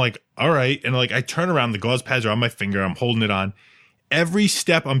 So I'm like, all right. And like, I turn around, the gauze pads are on my finger. I'm holding it on. Every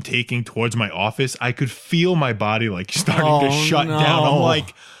step I'm taking towards my office, I could feel my body like starting to shut down. I'm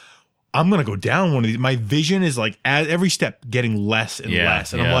like, I'm going to go down one of these. My vision is like at every step getting less and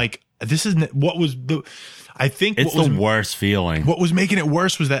less. And I'm like, this isn't what was I think it's the worst feeling. What was making it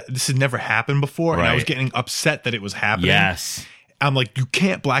worse was that this had never happened before. Right. And I was getting upset that it was happening. Yes. I'm like, you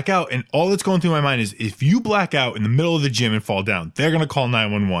can't black out. And all that's going through my mind is if you black out in the middle of the gym and fall down, they're going to call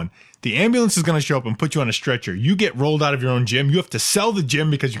 911. The ambulance is going to show up and put you on a stretcher. You get rolled out of your own gym. You have to sell the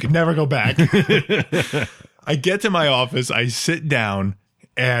gym because you can never go back. I get to my office. I sit down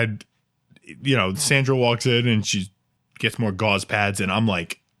and, Sandra walks in and she gets more gauze pads. And I'm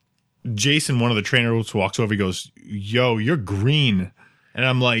like, Jason, one of the trainers, walks over. He goes, yo, you're green. And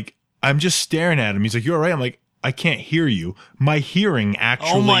I'm like, I'm just staring at him. He's like, you're all right. I'm like, I can't hear you. My hearing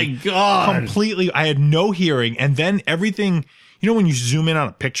actually. Oh my God. Completely. I had no hearing. And then everything, when you zoom in on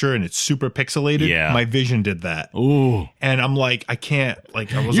a picture and it's super pixelated? Yeah. My vision did that. Ooh. And I'm like, I can't,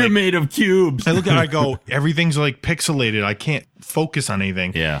 You're made of cubes. I look at it, I go, everything's like pixelated. I can't focus on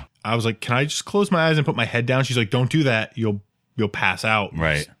anything. Yeah. I was like, can I just close my eyes and put my head down? She's like, don't do that. You'll pass out.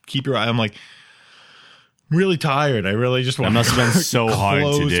 Right. Just keep your eye. I'm like, really tired. I really just want That must have been so hard to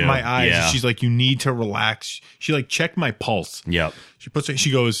close do. my eyes. Yeah. She's like, you need to relax. She like checked my pulse. Yep.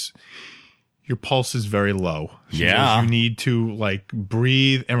 She goes, your pulse is very low. She Yeah. goes, you need to like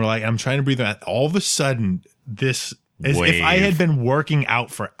breathe and relax. I'm trying to breathe. And all of a sudden, this as if I had been working out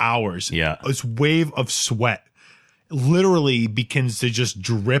for hours. Yeah. This wave of sweat literally begins to just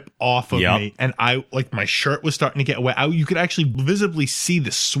drip off of me. And I like my shirt was starting to get wet. You could actually visibly see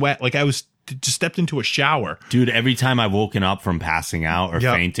the sweat. Like I was just stepped into a shower. Dude, every time I've woken up from passing out or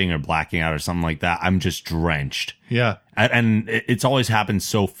fainting or blacking out or something like that, I'm just drenched. Yeah. And it's always happened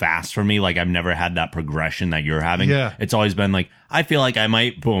so fast for me. Like I've never had that progression that you're having. Yeah. It's always been like, I feel like I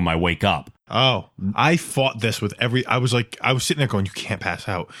might, boom, I wake up. Oh, I fought this with I was sitting there going, you can't pass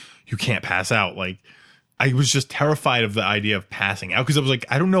out. You can't pass out. Like, I was just terrified of the idea of passing out because I was like,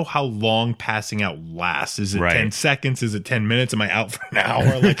 I don't know how long passing out lasts. Is it 10 seconds? Is it 10 minutes? Am I out for an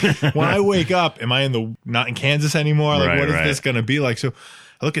hour? Like, when I wake up, am I not in Kansas anymore? Like, what is this going to be like? So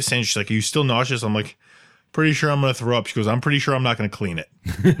I look at Sandra. She's like, are you still nauseous? I'm like, pretty sure I'm going to throw up. She goes, I'm pretty sure I'm not going to clean it.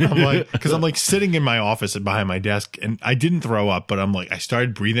 I'm like, because I'm like sitting in my office behind my desk and I didn't throw up, but I'm like, I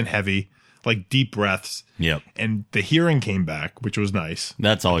started breathing heavy, like deep breaths. Yep. And the hearing came back, which was nice.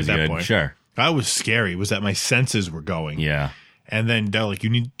 That's always at that good. point. Sure. That was scary, was that my senses were going. Yeah. And then they're like, you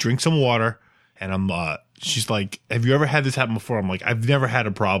need to drink some water. And I'm, she's like, have you ever had this happen before? I'm like, I've never had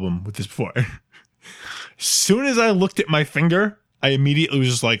a problem with this before. As soon as I looked at my finger, I immediately was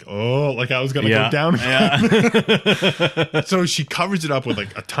just like, oh, like I was going to go down. Yeah. So she covers it up with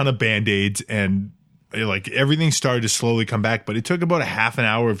like a ton of Band-Aids and like everything started to slowly come back, but it took about a half an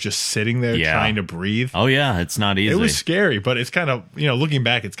hour of just sitting there trying to breathe. Oh yeah, it's not easy. It was scary, but it's kind of, looking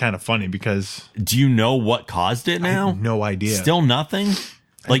back, it's kind of funny because. Do you know what caused it now? I have no idea. Still nothing?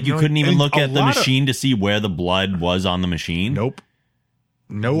 Like you couldn't even look at the machine to see where the blood was on the machine? Nope.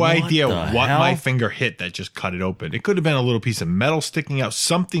 No idea the what hell? my finger hit that just cut it open. It could have been a little piece of metal sticking out.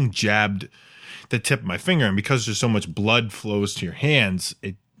 Something jabbed the tip of my finger. And because there's so much blood flows to your hands,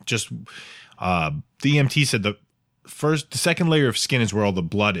 it just, the EMT said the second layer of skin is where all the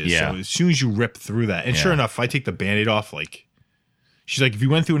blood is. Yeah. So as soon as you rip through that, and sure Yeah. enough, if I take the Band-Aid off, like, she's like, if you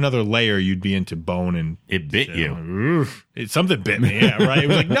went through another layer, you'd be into bone and It bit you. oof. Something bit me, yeah, right? It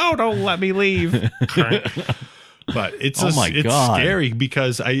was like, no, don't let me leave. But it's Oh my it's God. scary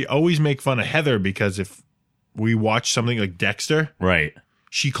because I always make fun of Heather because if we watch something like Dexter, Right.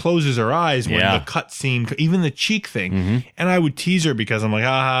 she closes her eyes when Yeah. the cut scene, even the cheek thing, and I would tease her because I'm like,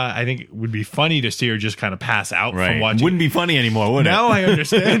 I think it would be funny to see her just kind of pass out Right. from watching. Wouldn't be funny anymore, would Now it? I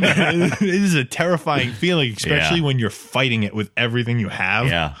understand. It is a terrifying feeling, especially Yeah. when you're fighting it with everything you have.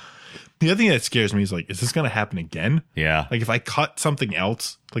 Yeah. The other thing that scares me is like, is this going to happen again? Yeah. Like if I cut something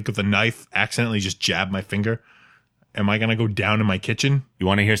else, like with a knife, accidentally just jab my finger, am I going to go down in my kitchen? You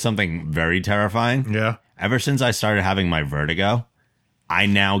want to hear something very terrifying? Yeah. Ever since I started having my vertigo, I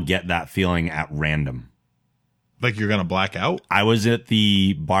now get that feeling at random. Like you're going to black out? I was at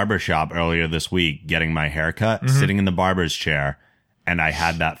the barber shop earlier this week getting my hair cut, sitting in the barber's chair, and I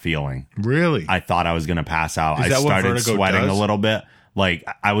had that feeling. Really? I thought I was going to pass out. Is I that what started vertigo sweating does? a little bit. Like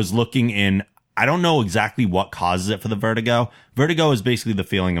I was looking in, I don't know exactly what causes it for the vertigo. Vertigo is basically the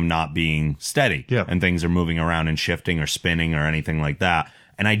feeling of not being steady. Yeah. And things are moving around and shifting or spinning or anything like that.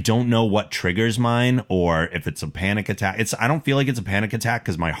 And I don't know what triggers mine or if it's a panic attack. I don't feel like it's a panic attack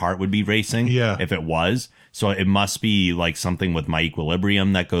because my heart would be racing Yeah. if it was. So it must be like something with my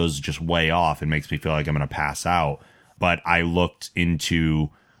equilibrium that goes just way off. It makes me feel like I'm going to pass out. But I looked into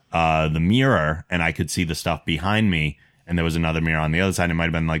the mirror and I could see the stuff behind me. And there was another mirror on the other side. It might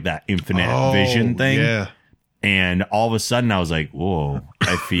have been like that infinite vision thing. Yeah. And all of a sudden I was like, whoa,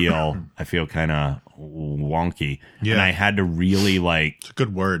 I feel kind of wonky. Yeah. And I had to really like, It's a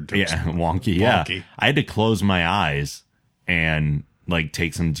good word. yeah, wonky. Yeah. Wonky. I had to close my eyes and like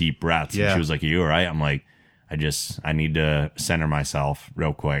take some deep breaths. Yeah. And she was like, are you all right? I'm like, I need to center myself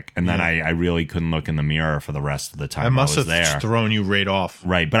real quick. And then I really couldn't look in the mirror for the rest of the time I must was have there. thrown you right off.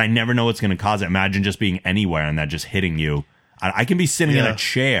 Right. But I never know what's going to cause it. Imagine just being anywhere and that just hitting you. I can be sitting in Yeah. a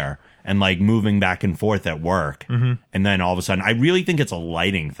chair and like moving back and forth at work. Mm-hmm. And then all of a sudden, I really think it's a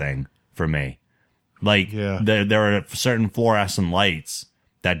lighting thing for me. Like Yeah. there are certain fluorescent lights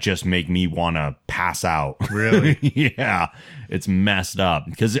that just make me want to pass out. Really? Yeah. It's messed up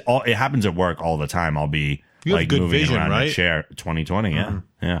because it happens at work all the time. I'll be You have like good moving vision, around in right? a chair. 2020. Yeah.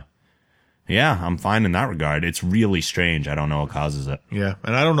 Yeah. Yeah. I'm fine in that regard. It's really strange. I don't know what causes it. Yeah.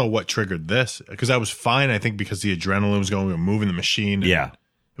 And I don't know what triggered this because I was fine, I think, because the adrenaline was going, we were moving the machine. and Yeah.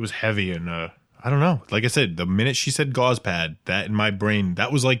 It was heavy. And I don't know. Like I said, the minute she said gauze pad, that in my brain,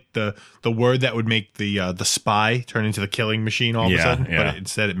 that was like the word that would make the spy turn into the killing machine all of a Yeah, sudden. yeah. But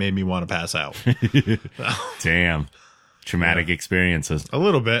instead, it made me want to pass out. Damn. Traumatic experiences. A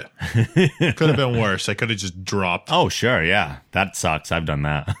little bit. Could have been worse. I could have just dropped. Oh, sure. Yeah. That sucks. I've done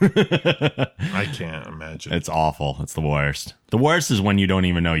that. I can't imagine. It's awful. It's the worst. The worst is when you don't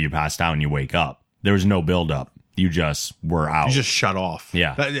even know you passed out and you wake up. There was no buildup. You just were out. You just shut off.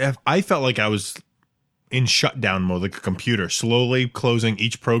 Yeah. I felt like I was in shutdown mode, like a computer, slowly closing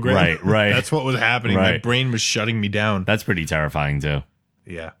each program. Right, right. That's what was happening. My Right. brain was shutting me down. That's pretty terrifying, too.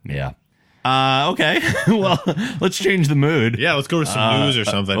 Yeah. Yeah. Okay. Well, let's change the mood. Yeah, let's go to some news or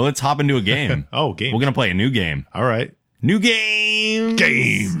something. Well, let's hop into a game. Oh, games. We're going to play a new game. All right. New game.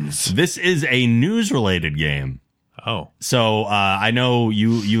 Games. This is a news related game. Oh, So I know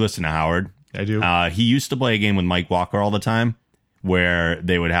you listen to Howard. I do. He used to play a game with Mike Walker all the time where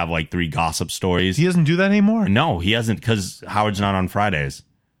they would have like 3 gossip stories. He doesn't do that anymore? No, he hasn't because Howard's not on Fridays.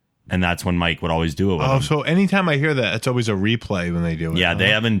 And that's when Mike would always do it with Oh, him. so anytime I hear that, it's always a replay when they do it. Yeah, they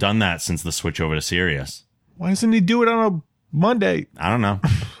Huh? haven't done that since the switch over to Sirius. Why doesn't he do it on a Monday? I don't know.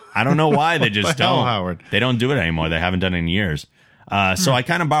 I don't know why they just the hell, don't. Howard? They don't do it anymore. They haven't done it in years. So I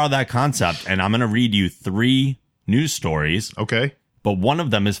kind of borrowed that concept, and I'm going to read you 3 news stories, Okay. but one of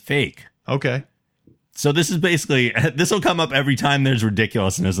them is fake. Okay. So this is basically, this will come up every time there's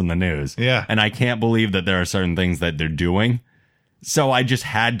ridiculousness in the news. Yeah. And I can't believe that there are certain things that they're doing. So I just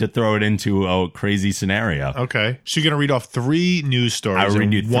had to throw it into a crazy scenario. Okay. So you're going to read off 3 news stories. I will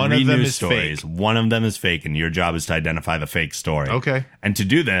read you and one 3 of them news is stories. fake. One of them is fake, and your job is to identify the fake story. Okay. And to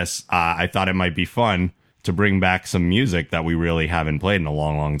do this, I thought it might be fun to bring back some music that we really haven't played in a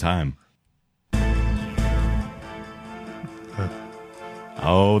long, long time.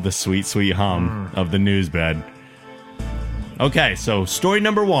 Oh, the sweet, sweet hum of the news bed. Okay, so story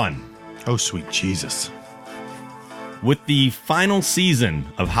number 1. Oh, sweet Jesus. With the final season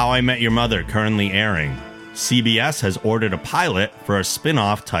of How I Met Your Mother currently airing, CBS has ordered a pilot for a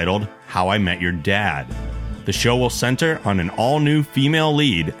spin-off titled How I Met Your Dad. The show will center on an all-new female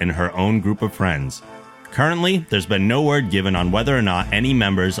lead and her own group of friends. Currently, there's been no word given on whether or not any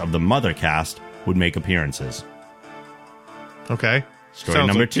members of the Mother cast would make appearances. Okay. Story Sounds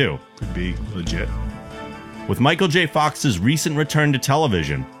number like 2. Could be legit. With Michael J. Fox's recent return to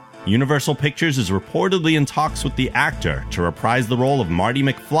television, Universal Pictures is reportedly in talks with the actor to reprise the role of Marty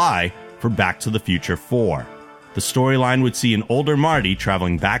McFly for Back to the Future 4. The storyline would see an older Marty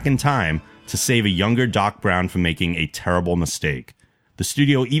traveling back in time to save a younger Doc Brown from making a terrible mistake. The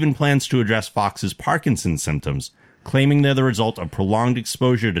studio even plans to address Fox's Parkinson's symptoms, claiming they're the result of prolonged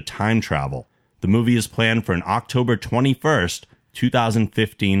exposure to time travel. The movie is planned for an October 21st,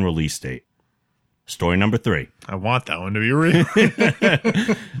 2015 release date. Story number 3. I want that one to be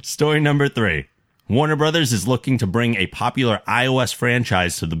real. Story number 3. Warner Brothers is looking to bring a popular iOS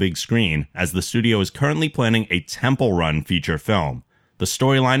franchise to the big screen, as the studio is currently planning a Temple Run feature film. The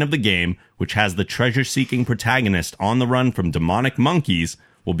storyline of the game, which has the treasure-seeking protagonist on the run from demonic monkeys,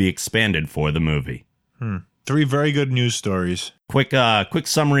 will be expanded for the movie. 3 very good news stories. Quick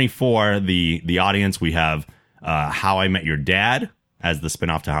summary for the audience. We have How I Met Your Dad as the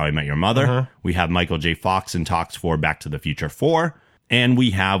spinoff to How I Met Your Mother. We have Michael J. Fox in talks for Back to the Future 4. And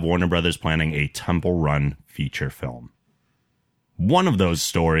we have Warner Brothers planning a Temple Run feature film. One of those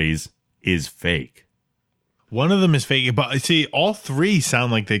stories is fake. One of them is fake, but see, all 3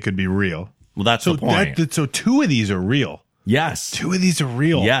 sound like they could be real. Well, that's So the point. so 2 of these are real. Yes. 2 of these are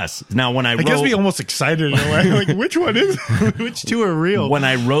real. Yes. Now, when I I guess wrote... we almost excited in a way. Like, which one is? Which 2 are real? When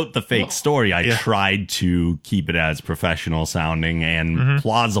I wrote the fake story, I tried to keep it as professional sounding and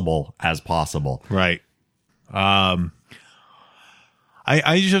plausible as possible. Right.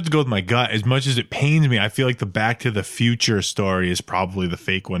 I just have to go with my gut. As much as it pains me, I feel like the Back to the Future story is probably the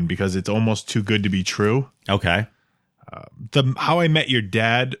fake one because it's almost too good to be true. Okay. The How I Met Your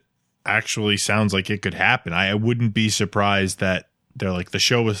Dad actually sounds like it could happen. I wouldn't be surprised that they're like, the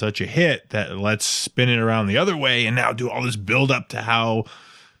show was such a hit that let's spin it around the other way and now do all this build up to how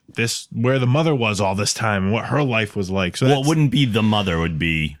where the mother was all this time and what her life was like. So Well, it wouldn't be the mother. It would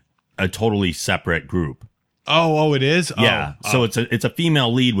be a totally separate group. Oh, it is? Yeah. So it's a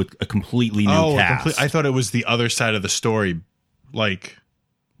female lead with a completely new cast. I thought it was the other side of the story. Like,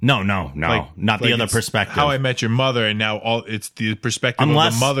 No. like Not the other it's perspective. How I Met Your Mother, and now it's the perspective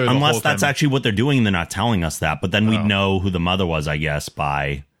unless of the mother. unless that's time. actually what they're doing, they're not telling us that. But then we'd know who the mother was, I guess,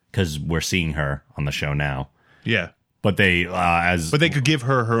 because we're seeing her on the show now. Yeah. But they But they could give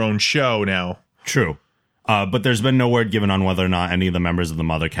her own show now. True. But there's been no word given on whether or not any of the members of the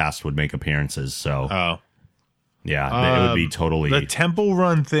mother cast would make appearances. So yeah, it would be totally. The Temple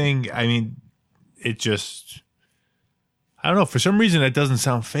Run thing, I mean, it just, I don't know. For some reason, it doesn't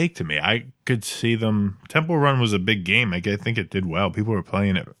sound fake to me. I could see them. Temple Run was a big game. I think it did well. People were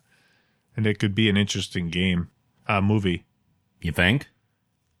playing it. And it could be an interesting movie. You think?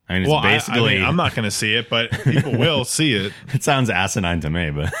 I mean, it's basically. I'm not going to see it, but people will see it. It sounds asinine to me,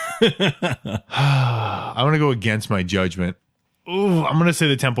 but. I want to go against my judgment. Ooh, I'm going to say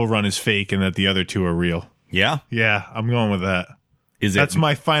the Temple Run is fake and that the other 2 are real. Yeah? Yeah, I'm going with that. That's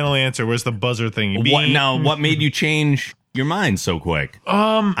my final answer. Where's the buzzer thing? What made you change your mind so quick?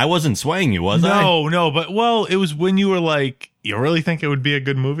 I wasn't swaying you, was I? No, but it was when you were like, you really think it would be a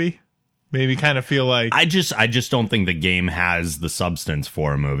good movie? Maybe kind of feel like I just don't think the game has the substance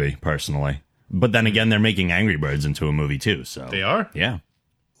for a movie, personally. But then again, they're making Angry Birds into a movie too, so they are? Yeah.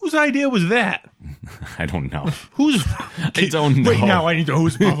 Whose idea was that? I don't know. I don't know. Wait, now I need to know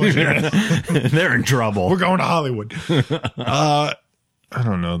who's publishing it. They're in trouble. We're going to Hollywood. I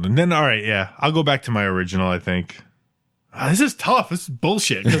don't know. And then, all right, yeah. I'll go back to my original, I think. This is tough. This is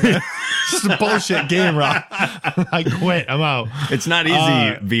bullshit. This is a bullshit game, Rob. I quit. I'm out. It's not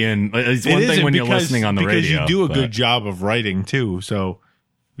easy being... It's one thing when you're listening on the radio. Because you do a good job of writing, too, so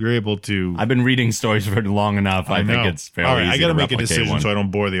you're able to... I've been reading stories for long enough. I think it's fairly easy I got to make a replicate decision one. so I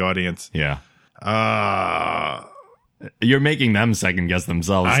don't bore the audience. Yeah. You're making them second guess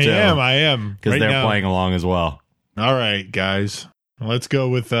themselves, too. I am. Because they're playing along as well. All right, guys. Let's go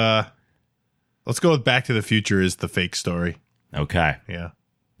with Back to the Future is the fake story. Okay. Yeah.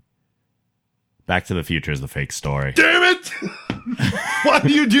 Back to the Future is the fake story. Damn it! Why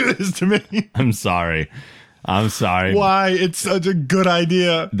do you do this to me? I'm sorry. Why? It's such a good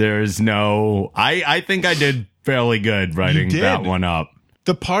idea. There's no... I think I did fairly good writing that one up.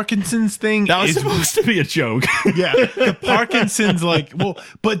 The Parkinson's thing That was supposed to be a joke. Yeah. The Parkinson's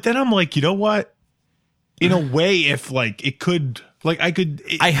but then I'm like, you know what? In a way, if like it could Like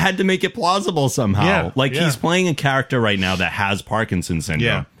I had to make it plausible somehow. Yeah, Like yeah. he's playing a character right now that has Parkinson's syndrome.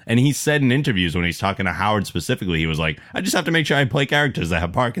 Yeah. And he said in interviews when he's talking to Howard specifically, he was like, I just have to make sure I play characters that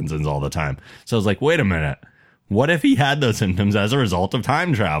have Parkinson's all the time. So I was like, wait a minute. What if he had those symptoms as a result of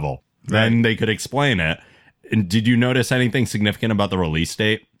time travel? Then they could explain it. And did you notice anything significant about the release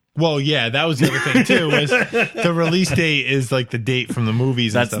date? Well, yeah, that was the other thing too. Was the release date is like the date from the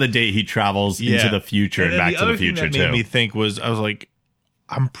movies? That's and the stuff. date he travels into the future and then back to other the future thing that too. made me think was I was like,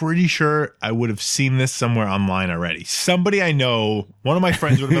 I'm pretty sure I would have seen this somewhere online already. Somebody I know, one of my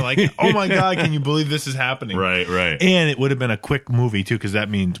friends would have been like, "Oh my god, can you believe this is happening?" Right. And it would have been a quick movie too, because that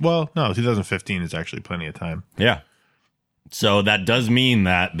means 2015 is actually plenty of time. Yeah. So that does mean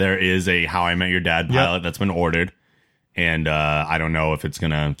that there is a How I Met Your Dad pilot that's been ordered. And I don't know if it's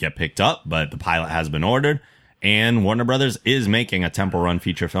going to get picked up, but the pilot has been ordered. And Warner Brothers is making a Temple Run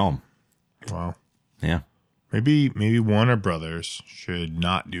feature film. Wow. Yeah. Maybe Warner Brothers should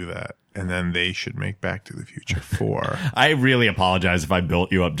not do that, and then they should make Back to the Future 4. I really apologize if I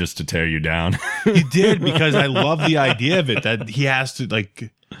built you up just to tear you down. You did, because I love the idea of it, that he has to,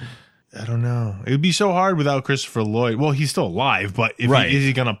 like, I don't know. It would be so hard without Christopher Lloyd. Well, he's still alive, but is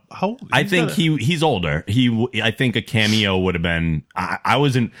he going to... I think he's older. I think a cameo would have been... I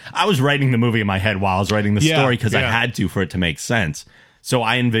was writing the movie in my head while I was writing the story because I had to for it to make sense. So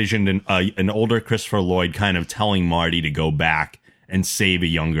I envisioned an older Christopher Lloyd kind of telling Marty to go back and save a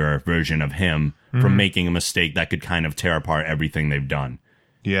younger version of him from making a mistake that could kind of tear apart everything they've done.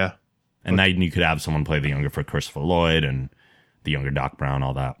 Yeah. And then you could have someone play the younger for Christopher Lloyd and the younger Doc Brown,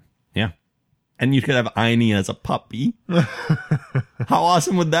 all that. Yeah. And you could have Einie as a puppy. How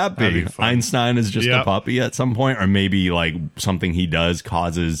awesome would that be? That'd be fun. Einstein is just a puppy at some point, or maybe like something he does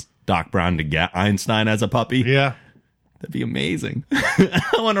causes Doc Brown to get Einstein as a puppy. Yeah. That'd be amazing.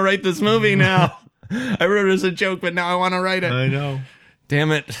 I want to write this movie now. I wrote it as a joke, but now I want to write it. I know.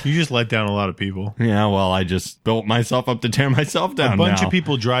 Damn it. You just let down a lot of people. Yeah, well, I just built myself up to tear myself down. A bunch now. of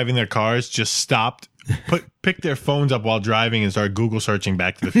people driving their cars just stopped, picked their phones up while driving and started Google searching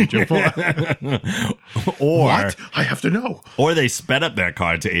Back to the Future 4. Or What? I have to know. Or they sped up their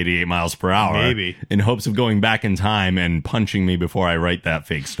car to 88 miles per hour. Maybe. In hopes of going back in time and punching me before I write that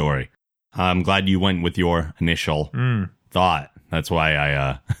fake story. I'm glad you went with your initial thought. That's why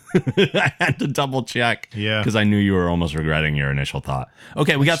I I had to double check. Yeah. Because I knew you were almost regretting your initial thought.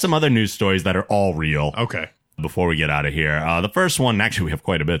 Okay, we got some other news stories that are all real. Okay. Before we get out of here. The first one, actually, we have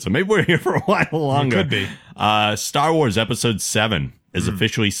quite a bit, so maybe we're here for a while longer. It could be. Star Wars Episode 7 is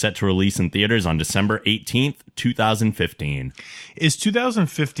officially set to release in theaters on December 18th, 2015. Is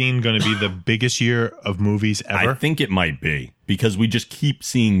 2015 going to be the biggest year of movies ever? I think it might be, because we just keep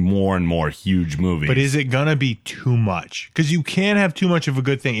seeing more and more huge movies. But is it going to be too much? Because you can't have too much of a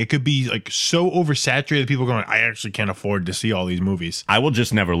good thing. It could be like so oversaturated, people going, I actually can't afford to see all these movies. I will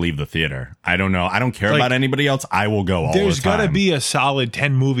just never leave the theater. I don't know. I don't care about anybody else. I will go all the time. There's got to be a solid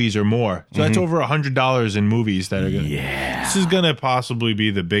 10 movies or more. So that's over $100 in movies that are going to... Yeah. This is going to possibly be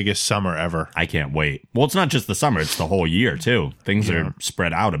the biggest summer ever. I can't wait. Well, it's not just the summer. It's the whole year, too. Things are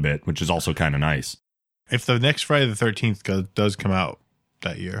spread out a bit, which is also kind of nice. If the next Friday the 13th does come out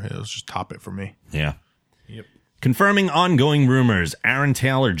that year, it'll just top it for me. Yeah. Yep. Confirming ongoing rumors, Aaron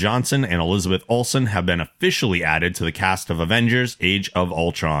Taylor Johnson and Elizabeth Olsen have been officially added to the cast of Avengers Age of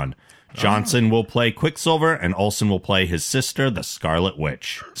Ultron. Johnson will play Quicksilver and Olsen will play his sister, the Scarlet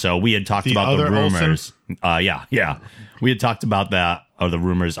Witch. So we had talked about the other rumors. Yeah. We had talked about that, or the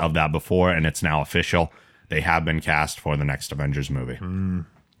rumors of that before, and it's now official. They have been cast for the next Avengers movie.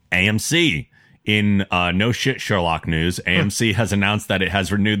 AMC. In no shit Sherlock news, AMC has announced that it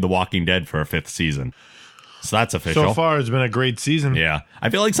has renewed The Walking Dead for a 5th season. So that's official. So far, it's been a great season. Yeah. I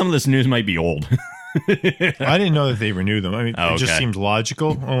feel like some of this news might be old. I didn't know that they renewed them. I mean, Oh, it just okay. seems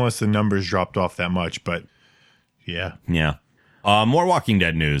logical, unless the numbers dropped off that much. But yeah. Yeah. More Walking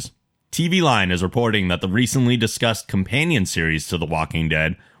Dead news. TV Line is reporting that the recently discussed companion series to The Walking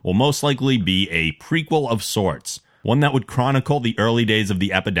Dead will most likely be a prequel of sorts, one that would chronicle the early days of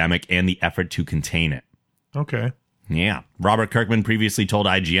the epidemic and the effort to contain it. Okay. Yeah. Robert Kirkman previously told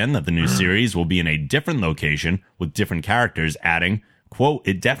IGN that the new series will be in a different location with different characters, adding, quote,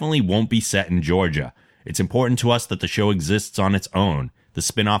 "It definitely won't be set in Georgia. It's important to us that the show exists on its own. The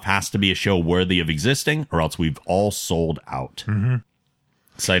spinoff has to be a show worthy of existing, or else we've all sold out." Mm-hmm.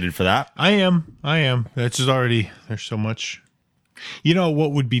 Excited for that? I am. That's just already, there's so much. You know,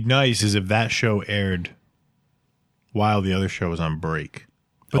 what would be nice is if that show aired while the other show was on break.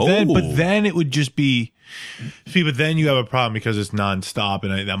 But then it would just be, but then you have a problem because it's nonstop,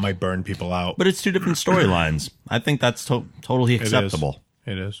 and that might burn people out. But it's two different storylines. I think that's totally acceptable.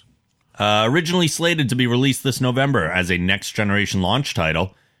 It is. Originally slated to be released this November as a next-generation launch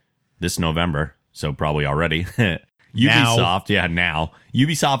title. This November, so probably already. Ubisoft, now.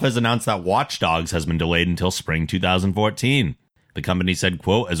 Ubisoft has announced that Watch Dogs has been delayed until spring 2014. The company said,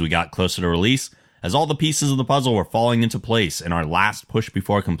 quote, as we got closer to release, as all the pieces of the puzzle were falling into place in our last push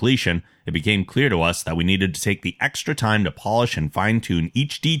before completion, it became clear to us that we needed to take the extra time to polish and fine-tune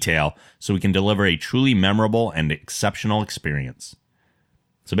each detail so we can deliver a truly memorable and exceptional experience.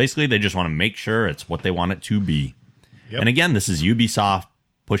 So basically, they just want to make sure it's what they want it to be. Yep. And again, this is Ubisoft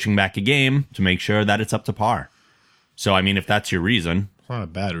pushing back a game to make sure that it's up to par. So, I mean, if that's your reason... It's not a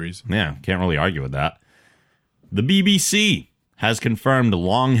bad reason. Yeah, can't really argue with that. The BBC has confirmed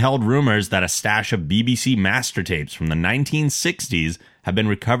long-held rumors that a stash of BBC master tapes from the 1960s have been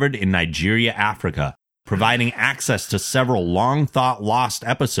recovered in Nigeria, Africa, providing access to several long-thought-lost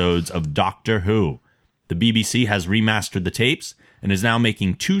episodes of Doctor Who. The BBC has remastered the tapes and is now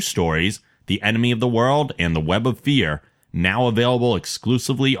making 2 stories, The Enemy of the World and The Web of Fear, now available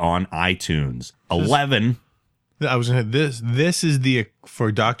exclusively on iTunes. 11... I was going to this is the,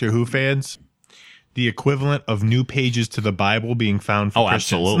 for Doctor Who fans, the equivalent of new pages to the Bible being found for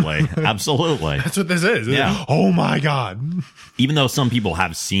Christians. Absolutely. Absolutely. That's what this is. Yeah. Oh my God. Even though some people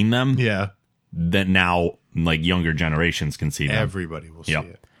have seen them, Yeah. that now, like, younger generations can see them. Everybody will see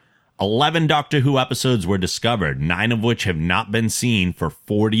it. 11 Doctor Who episodes were discovered, 9 of which have not been seen for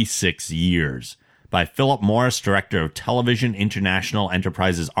 46 years. By Philip Morris, director of Television International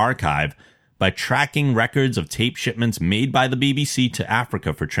Enterprises Archive, by tracking records of tape shipments made by the BBC to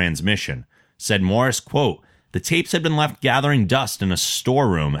Africa for transmission. Said Morris, quote, the tapes had been left gathering dust in a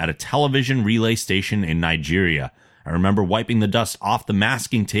storeroom at a television relay station in Nigeria. I remember wiping the dust off the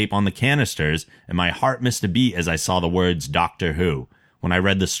masking tape on the canisters, and my heart missed a beat as I saw the words Doctor Who. When I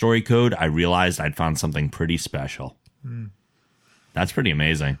read the story code, I realized I'd found something pretty special. That's pretty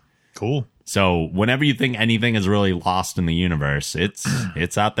amazing. Cool. So whenever you think anything is really lost in the universe,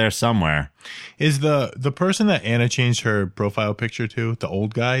 it's out there somewhere. Is the person that Anna changed her profile picture to, the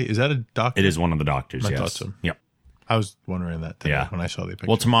old guy, is that a doctor? It is one of the doctors, I yes. thought so. Yep. I was wondering that today when I saw the picture.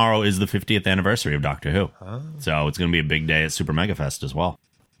 Well, tomorrow is the 50th anniversary of Doctor Who. So it's going to be a big day at Super Mega Fest as well.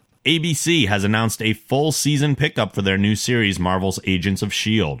 ABC has announced a full season pickup for their new series, Marvel's Agents of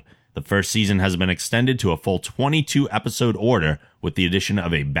S.H.I.E.L.D. The first season has been extended to a full 22-episode order with the addition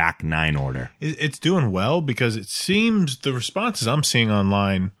of a back 9 order. It's doing well because it seems the responses I'm seeing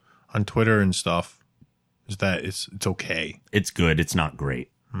online on Twitter and stuff is that it's okay. It's good. It's not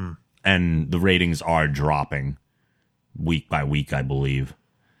great. And the ratings are dropping week by week, I believe.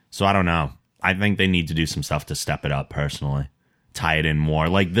 So I don't know. I think they need to do some stuff to step it up personally. Tie it in more.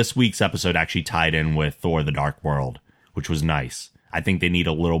 Like this week's episode actually tied in with Thor: The Dark World, which was nice. I think they need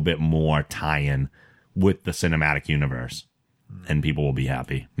a little bit more tie-in with the cinematic universe, and people will be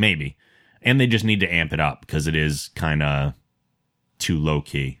happy. Maybe. And they just need to amp it up because it is kind of too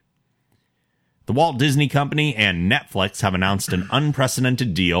low-key. The Walt Disney Company and Netflix have announced an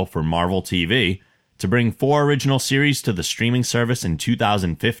unprecedented deal for Marvel TV to bring 4 original series to the streaming service in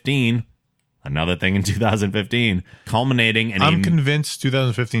 2015. Another thing in 2015, culminating in I'm convinced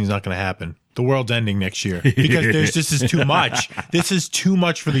 2015 is not going to happen. The world's ending next year because this is too much. This is too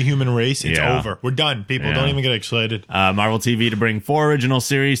much for the human race. It's over. We're done. People don't even get excited. Marvel TV to bring 4 original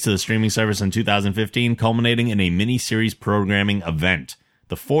series to the streaming service in 2015, culminating in a mini-series programming event.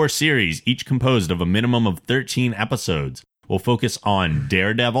 The 4 series, each composed of a minimum of 13 episodes, will focus on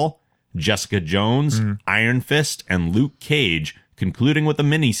Daredevil, Jessica Jones, Iron Fist, and Luke Cage, concluding with a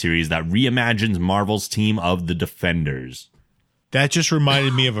mini-series that reimagines Marvel's team of the Defenders. That just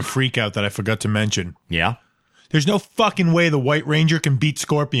reminded me of a freak out that I forgot to mention. Yeah? There's no fucking way the White Ranger can beat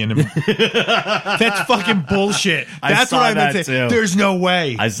Scorpion. That's fucking bullshit. That's what I meant to say. There's no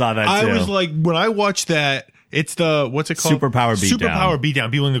way. I saw that too. I was like, when I watched that, it's the, what's it called? Superpower Beatdown. Superpower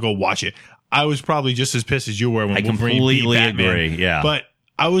Beatdown. People need to go watch it. I was probably just as pissed as you were when I Wolverine completely beat Batman. agree, yeah. But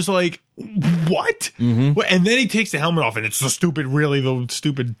I was like, what? And then he takes the helmet off, and it's the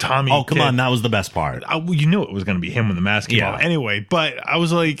stupid Tommy. Oh, come kid. on. That was the best part. You knew it was going to be him with the mask came off. Anyway, but I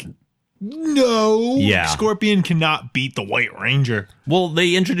was like, no. Yeah. Scorpion cannot beat the White Ranger. Well,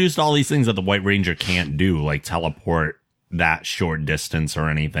 they introduced all these things that the White Ranger can't do, like teleport that short distance or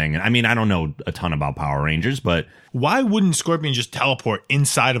anything. I mean, I don't know a ton about Power Rangers, but why wouldn't Scorpion just teleport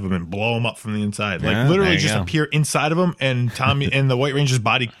inside of him and blow him up from the inside? Like literally just appear inside of him, and Tommy and the White Ranger's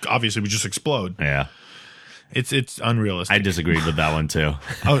body obviously would just explode. Yeah. It's unrealistic. I disagreed with that one too.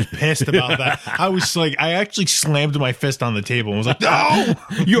 I was pissed about that. I was like, I actually slammed my fist on the table and was like, no,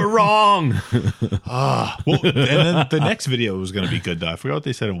 you're wrong. Well, and then the next video was going to be good though. I forgot what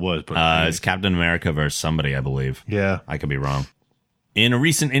they said it was, but it's Captain America versus somebody, I believe. Yeah, I could be wrong. In a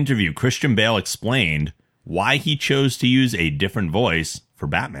recent interview, Christian Bale explained why he chose to use a different voice for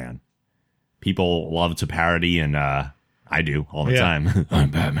Batman. People love to parody, and I do all the time. I'm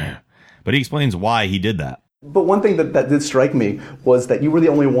Batman. But he explains why he did that. But one thing that did strike me was that you were the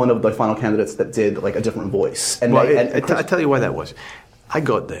only one of the final candidates that did like a different voice. And, Well, I I tell you why that was. I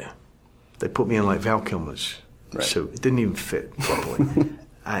got there. They put me in like Val Kilmer's suit. It didn't even fit properly.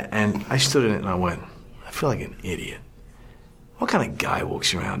 And I stood in it and I went, I feel like an idiot. What kind of guy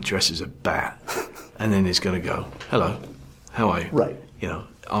walks around dressed as a bat and then is going to go, hello, how are you? Right. You know,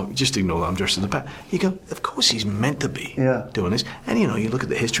 just ignore that I'm dressed as a bat. You go, of course he's meant to be doing this. And, you know, you look at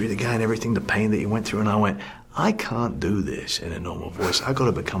the history of the guy and everything, the pain that he went through, and I went, I can't do this in a normal voice. I've got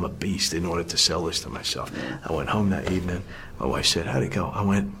to become a beast in order to sell this to myself. I went home that evening. My wife said, how'd it go? I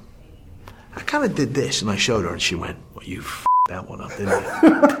went, I kind of did this. And I showed her, and she went, well, you f***ed that one up, didn't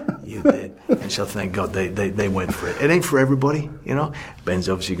you? You did. And so thank God they went for it. It ain't for everybody, you know. Ben's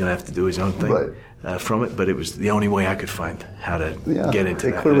obviously going to have to do his own thing from it, but it was the only way I could find how to get into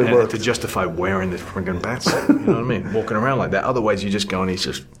it that. clearly And worked. to justify wearing the friggin' bat suit, you know what I mean? Walking around like that. Otherwise, you just go and he's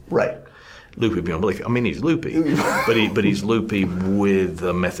just... Right. Loopy beyond belief. I mean, he's loopy, but he's loopy with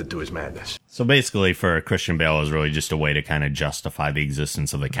a method to his madness. So basically, for Christian Bale, it was really just a way to kind of justify the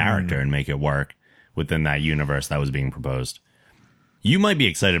existence of the character and make it work within that universe that was being proposed. You might be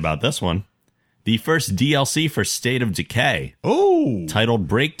excited about this one. The first DLC for State of Decay, titled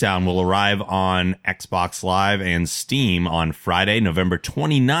Breakdown, will arrive on Xbox Live and Steam on Friday, November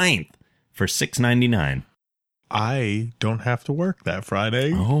 29th for $6.99. I don't have to work that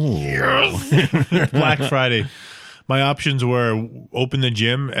Friday. Oh. Black Friday. My options were open the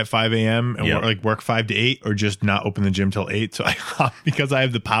gym at 5 a.m. and work 5 to 8, or just not open the gym till 8. So because I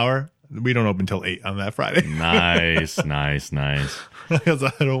have the power, we don't open till 8 on that Friday. Nice. Because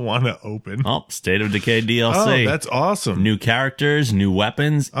I don't want to open. Oh, State of Decay DLC. Oh, that's awesome. New characters, new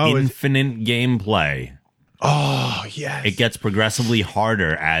weapons, infinite gameplay. Oh, yes. It gets progressively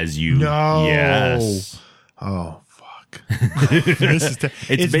harder as you... No. Yes. Oh, fuck.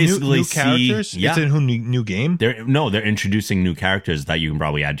 It's basically new characters? Yeah. It's a new game? They're introducing new characters that you can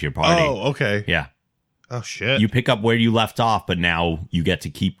probably add to your party. Oh, okay. Yeah. Oh, shit. You pick up where you left off, but now you get to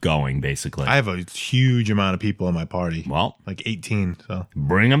keep going, basically. I have a huge amount of people in my party. Well, like 18, so.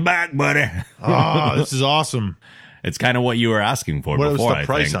 Bring them back, buddy. Oh, this is awesome. It's kind of what you were asking for before, What was the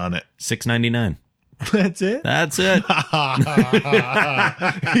price on it? $6.99. That's it? That's it.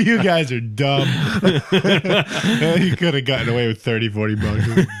 You guys are dumb. You could have gotten away with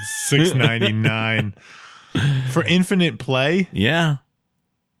 $30-40. $6.99 for infinite play. Yeah,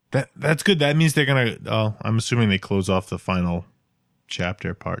 that's good. That means they're gonna. Oh, I'm assuming they close off the final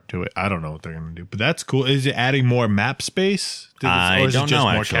chapter part to it. I don't know what they're gonna do, but that's cool. Is it adding more map space? I don't know.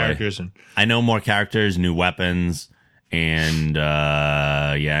 More actually, characters I know more characters, new weapons. And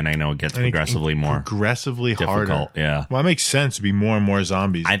and I know it gets progressively progressively difficult. harder. Yeah, well, it makes sense to be more and more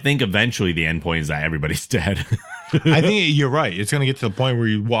zombies. I think eventually the end point is that everybody's dead. I think you're right. It's going to get to the point where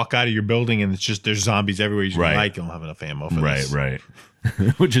you walk out of your building and it's just there's zombies everywhere. You don't have enough ammo for this. Right.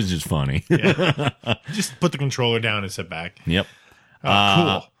 Which is just funny. Yeah. Just put the controller down and sit back. Yep.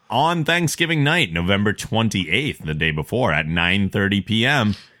 Cool. On Thanksgiving night, November 28th, the day before, at 9:30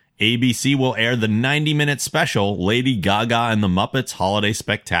 p.m., ABC will air the 90-minute special Lady Gaga and the Muppets Holiday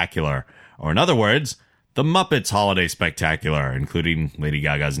Spectacular. Or in other words, the Muppets Holiday Spectacular, including Lady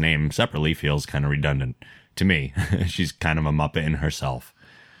Gaga's name separately, feels kind of redundant to me. She's kind of a Muppet in herself.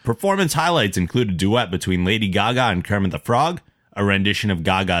 Performance highlights include a duet between Lady Gaga and Kermit the Frog, a rendition of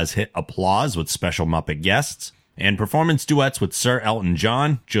Gaga's hit Applause with special Muppet guests, and performance duets with Sir Elton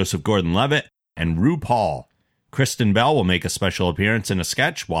John, Joseph Gordon-Levitt, and RuPaul. Kristen Bell will make a special appearance in a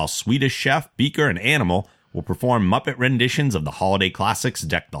sketch, while Swedish Chef, Beaker, and Animal will perform Muppet renditions of the holiday classics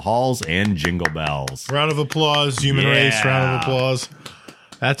Deck the Halls and Jingle Bells. Round of applause, human race, round of applause.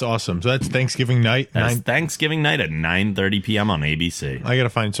 That's awesome. So that's Thanksgiving night. That's Thanksgiving night at 9:30 p.m. on ABC. I got to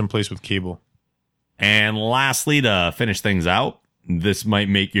find some place with cable. And lastly, to finish things out, this might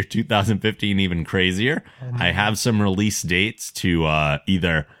make your 2015 even crazier. I have some release dates to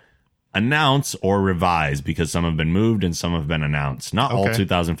either announce or revise, because some have been moved and some have been announced. Not all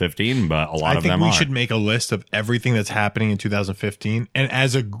 2015, but a lot of them are. I think we should make a list of everything that's happening in 2015, and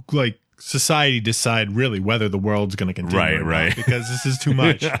as a society decide really whether the world's going to continue. Right. Because this is too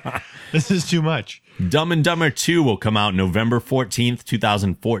much. This is too much. Dumb and Dumber 2 will come out November 14th,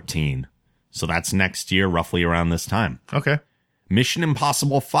 2014. So that's next year, roughly around this time. Okay. Mission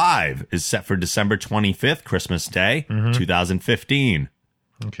Impossible 5 is set for December 25th, Christmas Day, 2015.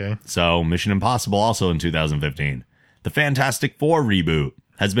 Okay. So Mission Impossible also in 2015. The Fantastic Four reboot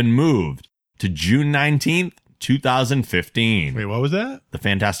has been moved to June 19th, 2015. Wait, what was that? The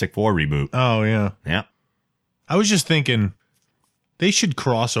Fantastic Four reboot. Oh, yeah. Yeah. I was just thinking they should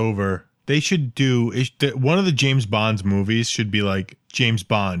cross over. They should do one of the James Bond's movies should be like James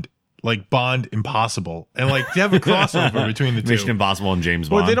Bond, like Bond Impossible, and like have a crossover between the two. Mission Impossible and James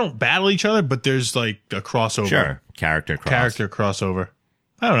Bond. Well, they don't battle each other, but there's like a crossover. Sure. Character crossover.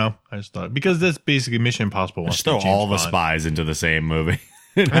 I don't know. I just thought because that's basically Mission Impossible. Just throw all the spies into the same movie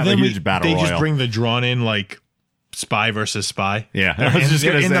and And have a then huge battle they royal. just bring the drawn in like spy versus spy. Yeah, They're I was just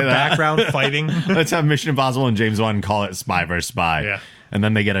they're gonna in say the that. background fighting. Let's have Mission Impossible and James Bond call it spy versus spy. Yeah. And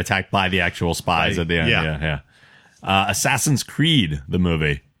then they get attacked by the actual spies at the end. Yeah. Yeah. Assassin's Creed, the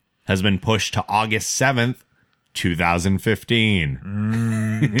movie, has been pushed to August 7th,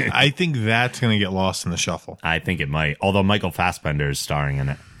 2015. I think that's gonna get lost in the shuffle. I think it might. Although Michael Fassbender is starring in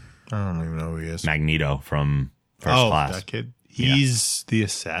it. I don't even know who he is. Magneto from First Class. That kid. He's the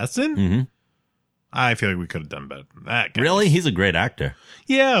assassin? Mm-hmm. I feel like we could have done better than that. Guys. Really? He's a great actor.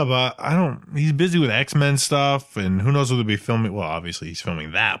 Yeah, but he's busy with X-Men stuff, and who knows what they'll be filming. Well, obviously he's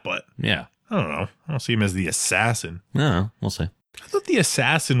filming that, but Yeah. I don't know. I don't see him as the assassin. No, we'll see. I thought the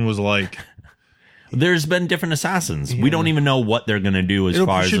assassin was like... There's been different assassins. We don't even know what they're going to do as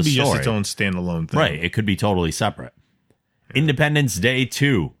far It as should the be story. just its own standalone thing. Right. It could be totally separate. Independence Day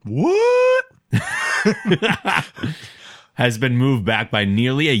 2 What? has been moved back by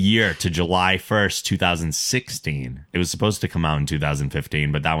nearly a year to July 1st, 2016. It was supposed to come out in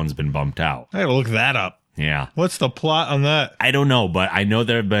 2015, but that one's been bumped out. I gotta look that up. Yeah. What's the plot on that? I don't know, but I know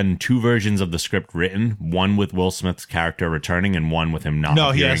there have been two versions of the script written, one with Will Smith's character returning and one with him not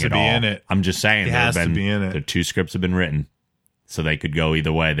No, he appearing has to at be all. in it. I'm just saying. He there has have to been, be in it. The two scripts have been written, so they could go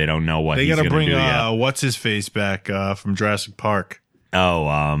either way. They don't know what They he's gotta going to bring do yet. what's his face back from Jurassic Park. Oh,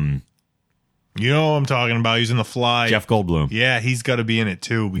 You know what I'm talking about? He's in The Fly. Jeff Goldblum. Yeah, he's got to be in it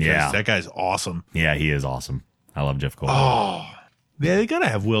too because Yeah. that guy's awesome. Yeah, he is awesome. I love Jeff Goldblum. Oh, yeah, they gotta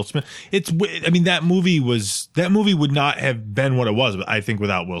have Will Smith. That movie would not have been what it was, I think,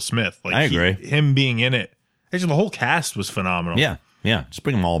 without Will Smith. Like, I agree. Him being in it, actually, the whole cast was phenomenal. Yeah, just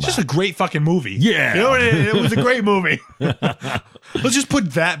bring them all It's back. just a great fucking movie. Yeah. You know, it was a great movie. Let's just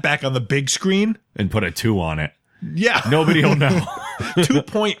put that back on the big screen. And put a 2 on it. Yeah. Nobody will know.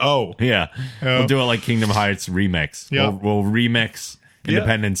 2.0. Yeah. We'll do it like Kingdom Hearts remix. Yeah. We'll remix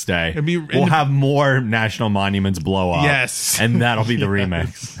Independence Day. It'd be we'll have more national monuments blow up. Yes. And that'll be the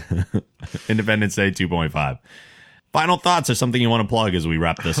remix. Independence Day 2.5. Final thoughts or something you want to plug as we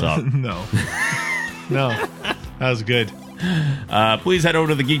wrap this up? No. That was good. Please head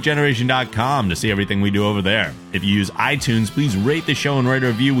over to thegeekgeneration.com to see everything we do over there. If you use iTunes, please rate the show and write a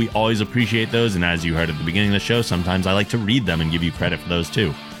review. We always appreciate those, and as you heard at the beginning of the show, sometimes I like to read them and give you credit for those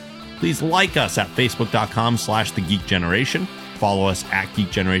too. Please like us at facebook.com/thegeekgeneration. Follow us at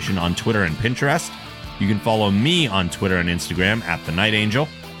Geek Generation on Twitter and Pinterest. You can follow me on Twitter and Instagram at The Night Angel.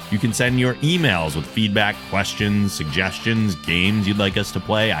 You can send your emails with feedback, questions, suggestions, games you'd like us to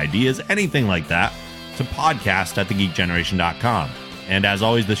play, ideas, anything like that, to podcast@thegeekgeneration.com. And as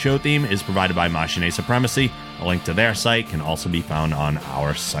always, the show theme is provided by Machine Supremacy. A link to their site can also be found on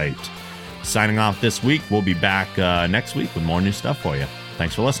our site. Signing off this week. We'll be back next week with more new stuff for you.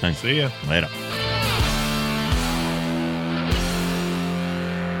 Thanks for listening. See ya. Later.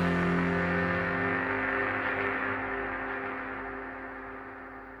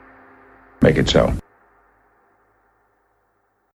 Make it so.